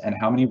goal is and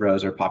how many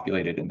rows are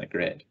populated in the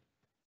grid.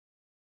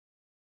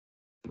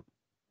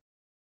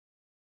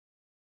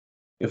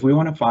 If we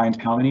want to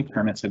find how many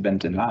permits have been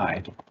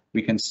denied,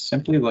 we can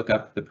simply look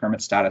up the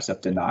permit status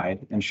of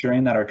denied,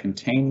 ensuring that our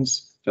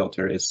contains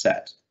filter is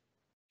set.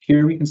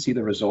 Here we can see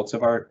the results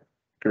of our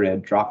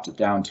grid dropped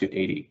down to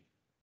 80.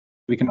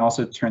 We can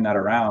also turn that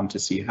around to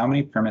see how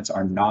many permits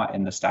are not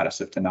in the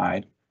status of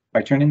denied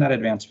by turning that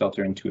advanced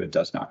filter into a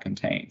does not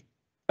contain.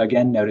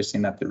 Again,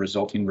 noticing that the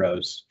resulting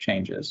rows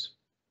changes.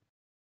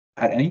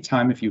 At any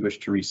time, if you wish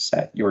to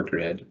reset your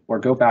grid or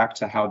go back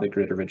to how the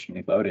grid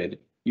originally loaded,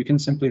 you can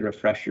simply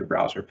refresh your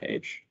browser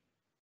page.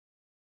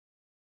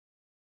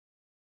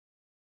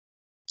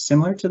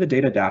 Similar to the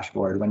data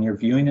dashboard, when you're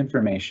viewing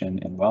information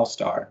in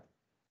WellSTAR,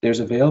 there's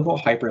available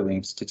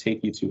hyperlinks to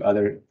take you to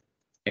other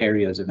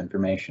areas of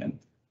information.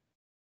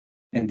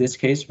 In this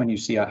case, when you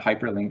see a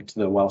hyperlink to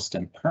the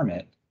WellStim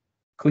permit,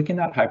 clicking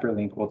that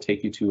hyperlink will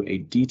take you to a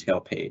detail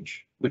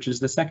page, which is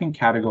the second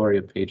category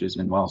of pages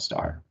in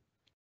WellSTAR.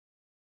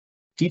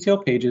 Detail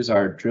pages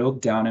are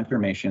drilled down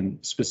information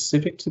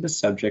specific to the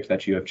subject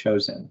that you have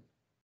chosen.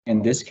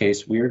 In this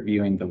case, we are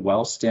viewing the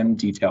WellStim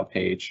detail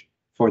page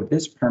for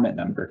this permit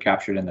number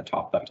captured in the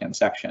top left-hand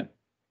section.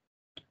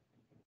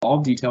 All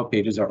detail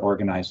pages are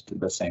organized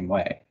the same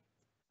way,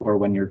 or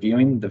when you're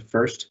viewing the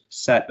first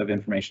set of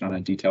information on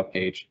a detail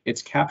page,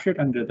 it's captured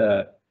under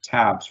the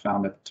tabs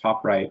found at the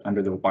top right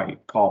under the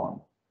white column.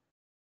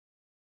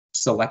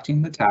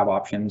 Selecting the tab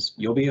options,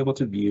 you'll be able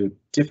to view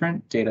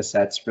different data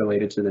sets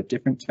related to the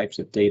different types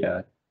of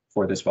data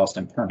for this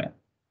WellStim permit.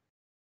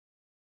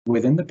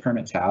 Within the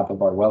permit tab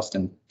of our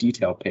WellStim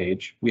detail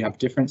page, we have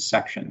different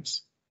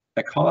sections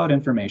that call out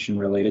information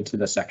related to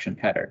the section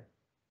header.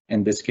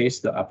 In this case,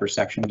 the upper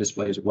section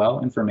displays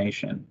well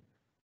information,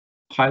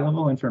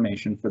 high-level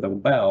information for the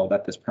well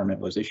that this permit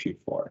was issued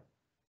for.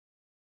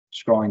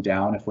 Scrolling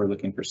down, if we're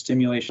looking for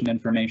stimulation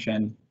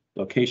information,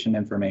 location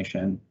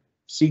information,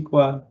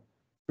 CEQA,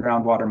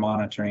 groundwater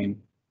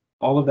monitoring,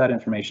 all of that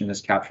information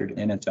is captured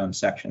in its own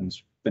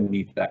sections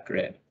beneath that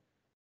grid.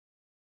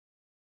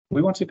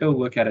 We want to go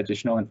look at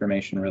additional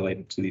information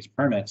related to these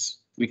permits.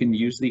 We can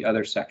use the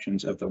other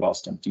sections of the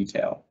WellStim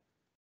detail.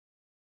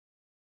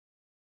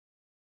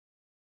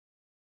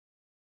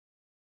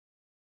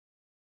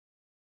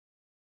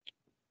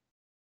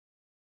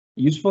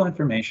 Useful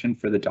information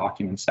for the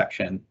documents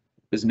section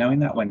is knowing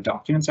that when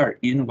documents are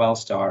in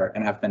WellSTAR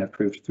and have been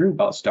approved through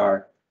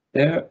WellSTAR,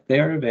 they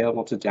are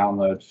available to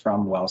download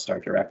from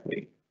WellSTAR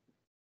directly.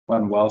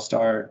 When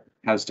WellSTAR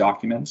has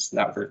documents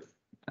that were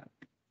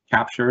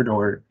captured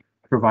or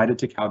provided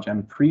to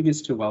CalGEM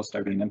previous to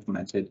WellSTAR being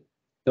implemented,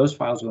 those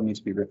files will need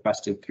to be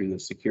requested through the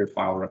secure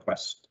file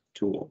request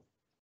tool.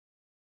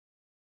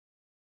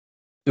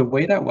 The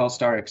way that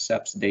WellSTAR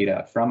accepts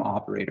data from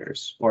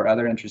operators or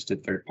other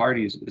interested third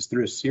parties is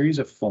through a series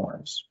of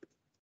forms.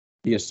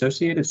 The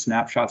associated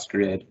snapshots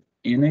grid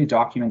in a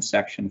document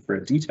section for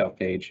a detail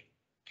page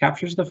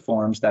captures the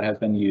forms that have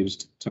been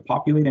used to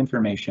populate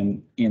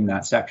information in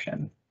that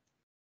section.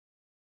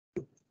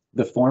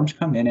 The forms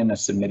come in a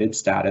submitted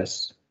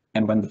status,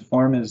 and when the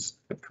form is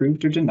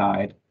approved or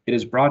denied, it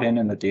is brought in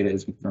and the data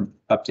is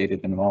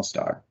updated in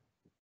WellSTAR.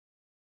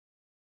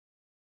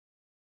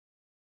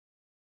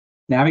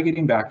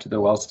 Navigating back to the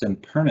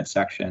WellSTIM permit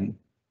section,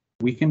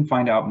 we can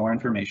find out more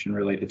information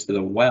related to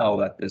the well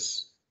that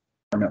this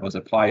permit was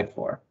applied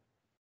for.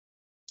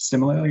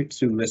 Similarly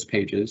to list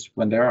pages,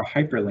 when there are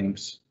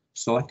hyperlinks,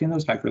 selecting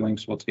those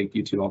hyperlinks will take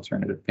you to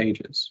alternative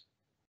pages.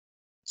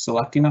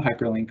 Selecting a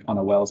hyperlink on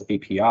a well's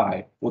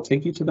API will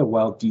take you to the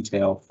well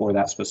detail for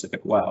that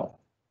specific well.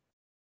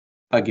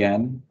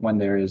 Again, when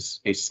there is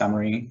a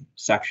summary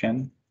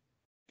section,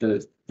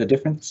 the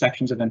different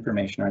sections of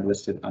information are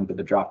listed under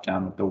the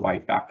dropdown with the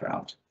white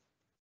background.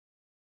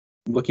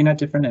 Looking at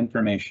different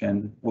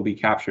information will be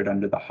captured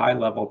under the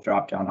high-level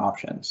dropdown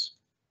options.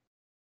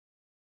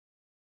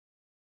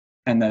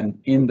 And then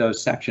in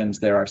those sections,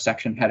 there are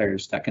section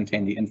headers that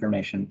contain the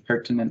information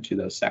pertinent to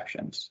those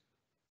sections.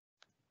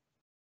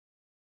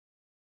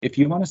 If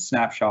you want a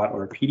snapshot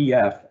or a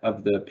PDF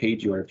of the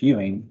page you are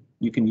viewing,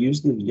 you can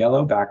use the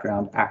yellow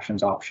background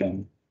actions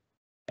option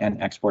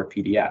and export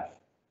PDF.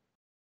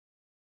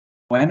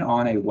 When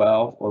on a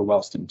well or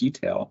WellSTIM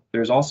detail,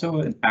 there's also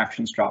an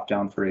actions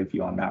dropdown for a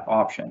view on map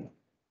option.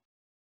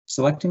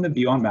 Selecting the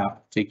view on map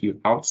will take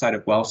you outside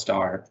of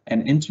WellSTAR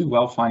and into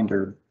Well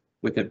Finder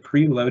with it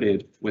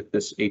preloaded with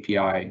this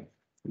API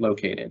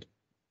located.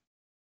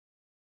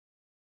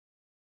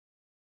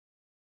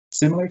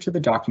 Similar to the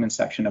document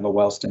section of a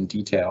WellSTIM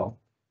detail,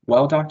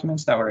 well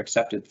documents that were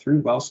accepted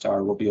through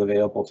WellSTAR will be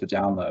available to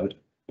download.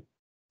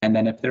 And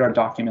then if there are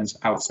documents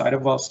outside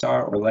of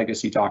WellSTAR or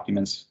legacy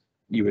documents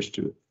you wish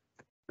to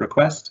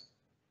request,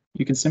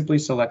 you can simply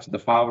select the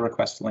file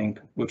request link,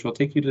 which will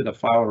take you to the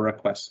file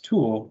request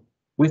tool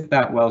with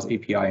that well's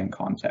API in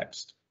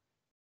context.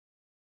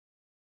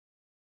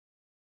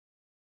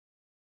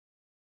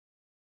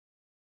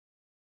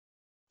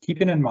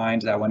 Keeping in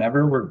mind that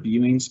whenever we're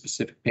viewing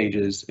specific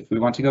pages, if we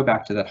want to go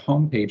back to the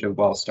home page of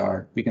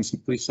WellSTAR, we can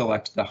simply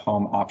select the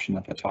home option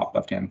at the top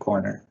left-hand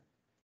corner.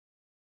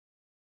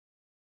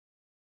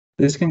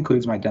 This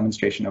concludes my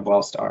demonstration of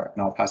WellSTAR,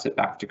 and I'll pass it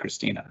back to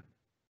Christina.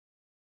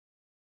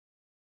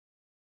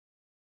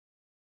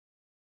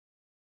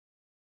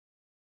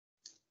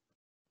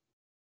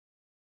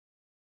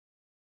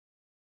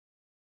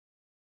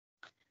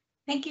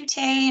 Thank you,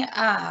 Tay.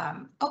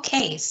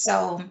 Okay,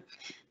 so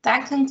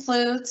that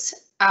concludes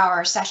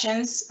our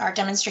sessions, our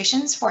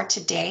demonstrations for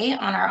today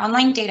on our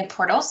online data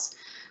portals.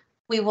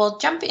 We will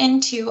jump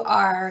into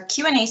our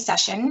Q&A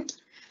session,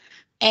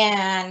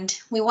 and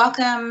we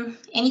welcome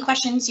any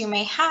questions you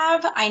may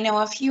have. I know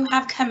a few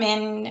have come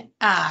in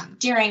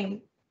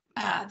during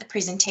the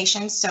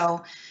presentation,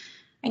 so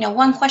I know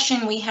one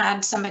question we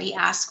had somebody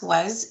ask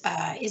was,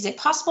 is it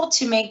possible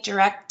to make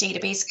direct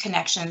database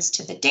connections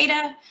to the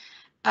data?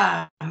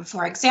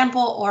 For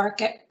example,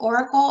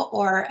 Oracle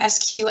or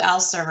SQL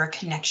Server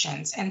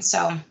connections. And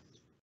so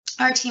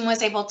our team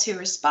was able to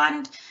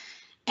respond.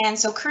 And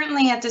so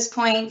currently at this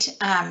point,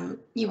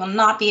 you will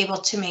not be able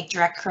to make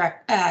direct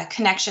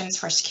connections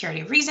for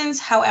security reasons.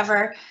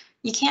 However,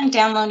 you can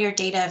download your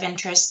data of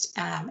interest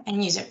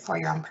and use it for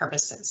your own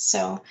purposes.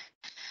 So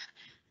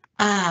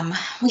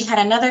we had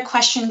another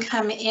question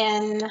come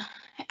in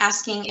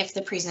asking if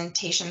the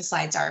presentation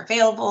slides are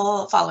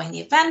available following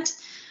the event.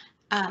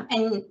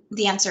 And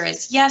the answer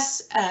is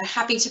yes,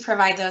 happy to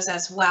provide those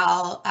as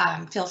well.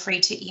 Feel free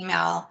to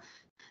email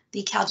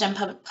the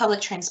CalGEM Public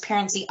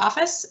Transparency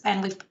Office,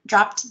 and we've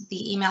dropped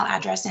the email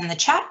address in the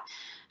chat,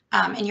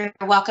 and you're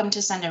welcome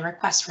to send a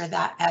request for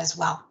that as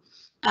well,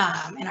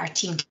 and our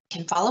team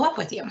can follow up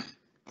with you.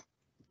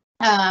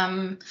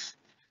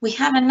 We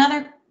have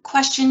another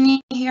question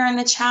here in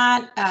the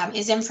chat.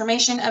 Is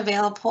information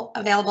available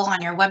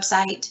on your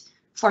website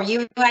for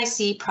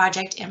UIC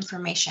project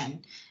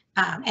information?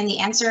 And the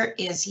answer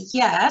is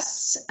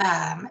yes.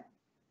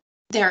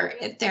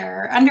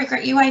 Their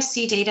undergrad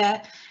UIC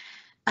data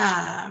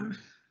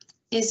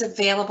is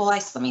available.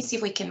 Let me see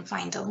if we can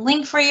find a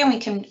link for you, and we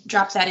can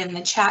drop that in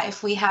the chat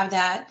if we have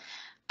that.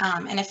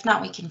 And if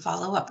not, we can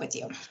follow up with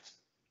you.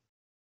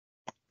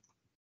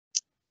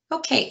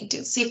 Okay,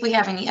 to see if we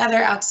have any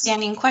other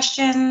outstanding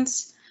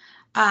questions.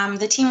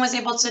 The team was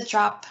able to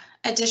drop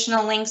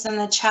additional links in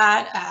the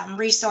chat,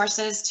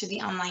 resources to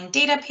the online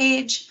data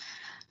page.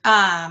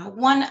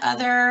 One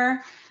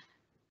other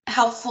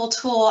helpful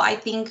tool, I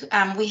think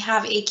we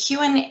have a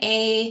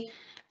Q&A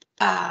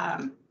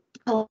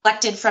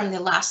collected from the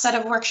last set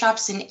of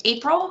workshops in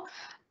April.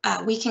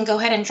 We can go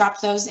ahead and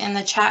drop those in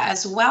the chat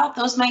as well.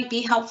 Those might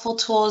be helpful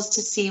tools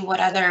to see what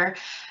other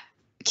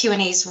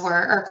Q&As were,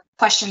 or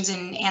questions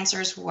and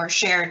answers were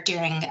shared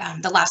during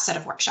the last set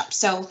of workshops.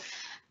 So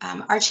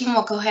our team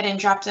will go ahead and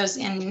drop those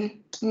in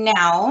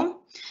now.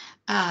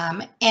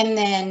 And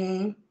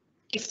then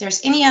if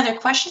there's any other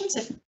questions,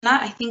 if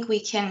not, I think we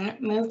can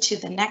move to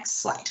the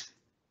next slide.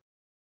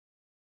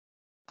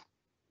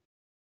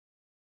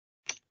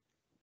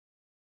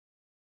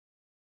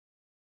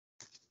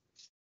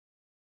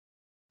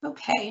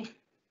 Okay.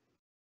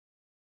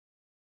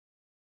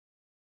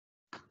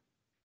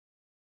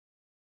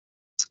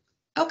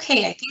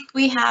 Okay, I think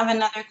we have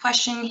another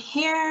question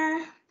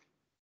here.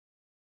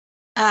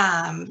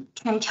 Can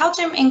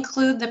CalGEM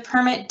include the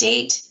permit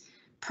date,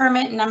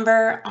 permit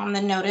number on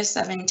the notice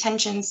of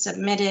intention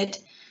submitted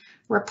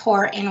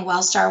report in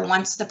WellSTAR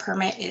once the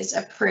permit is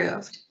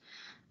approved?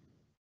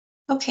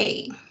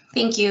 Okay,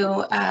 thank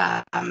you.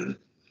 I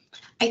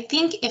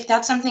think if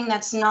that's something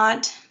that's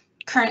not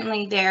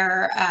currently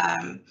there,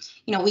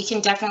 you know, we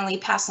can definitely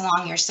pass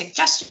along your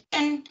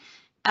suggestion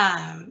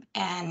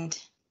and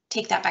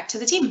take that back to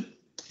the team.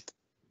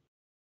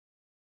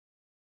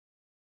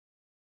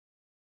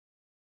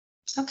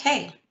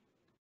 Okay.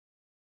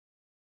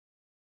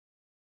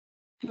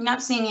 I'm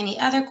not seeing any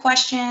other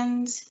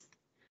questions.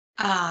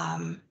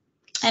 And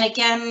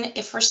again,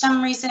 if for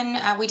some reason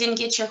we didn't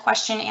get your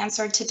question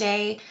answered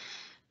today,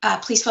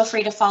 please feel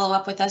free to follow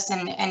up with us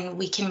and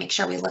we can make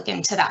sure we look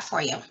into that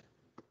for you.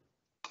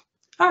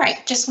 All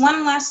right, just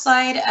one last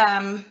slide.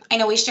 I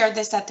know we shared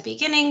this at the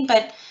beginning,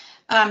 but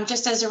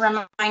just as a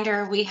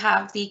reminder, we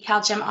have the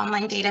CalGEM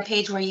online data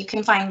page where you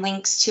can find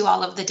links to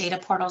all of the data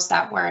portals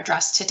that were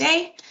addressed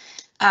today.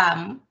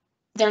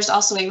 There's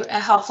also a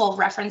helpful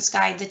reference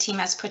guide the team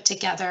has put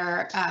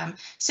together,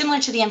 similar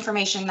to the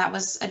information that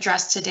was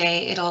addressed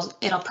today.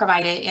 It'll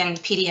provide it in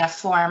PDF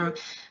form,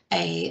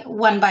 a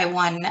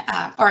one-by-one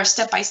or a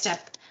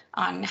step-by-step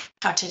on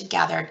how to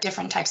gather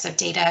different types of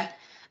data.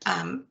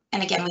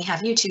 And again, we have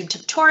YouTube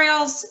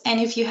tutorials. And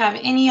if you have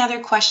any other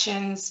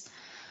questions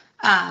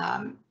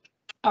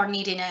or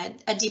needing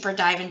a deeper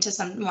dive into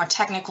some more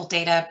technical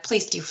data,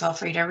 please do feel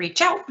free to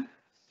reach out.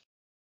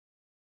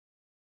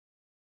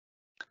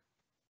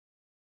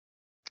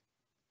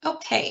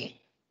 Okay.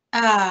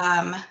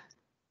 I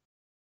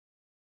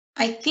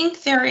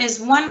think there is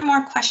one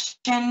more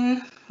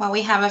question while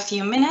we have a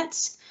few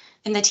minutes,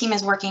 and the team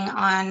is working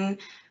on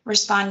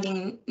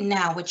responding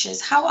now, which is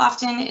how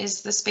often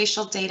is the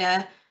spatial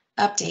data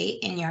update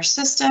in your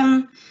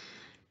system?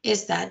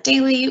 Is that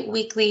daily,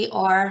 weekly,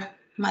 or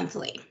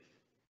monthly?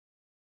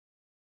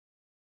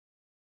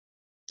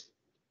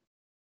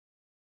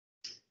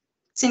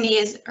 Cindy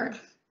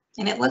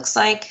and it looks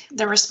like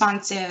the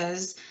response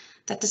is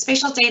that the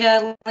spatial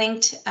data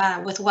linked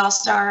with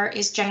WellSTAR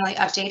is generally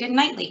updated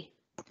nightly.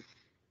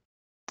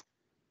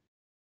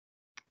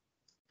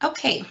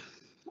 Okay,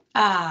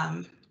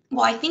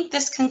 well, I think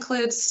this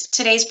concludes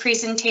today's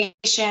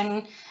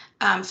presentation.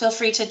 Feel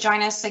free to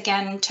join us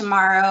again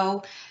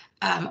tomorrow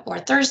or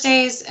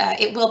Thursdays.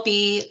 It will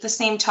be the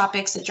same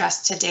topics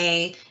addressed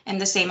today and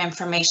the same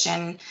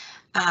information.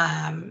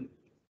 And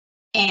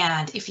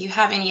if you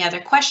have any other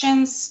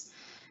questions,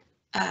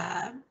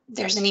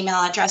 there's an email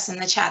address in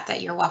the chat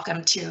that you're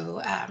welcome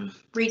to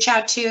reach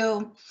out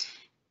to.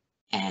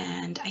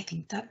 And I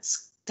think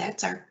that's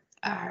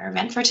our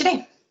event for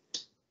today.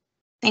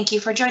 Thank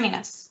you for joining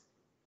us.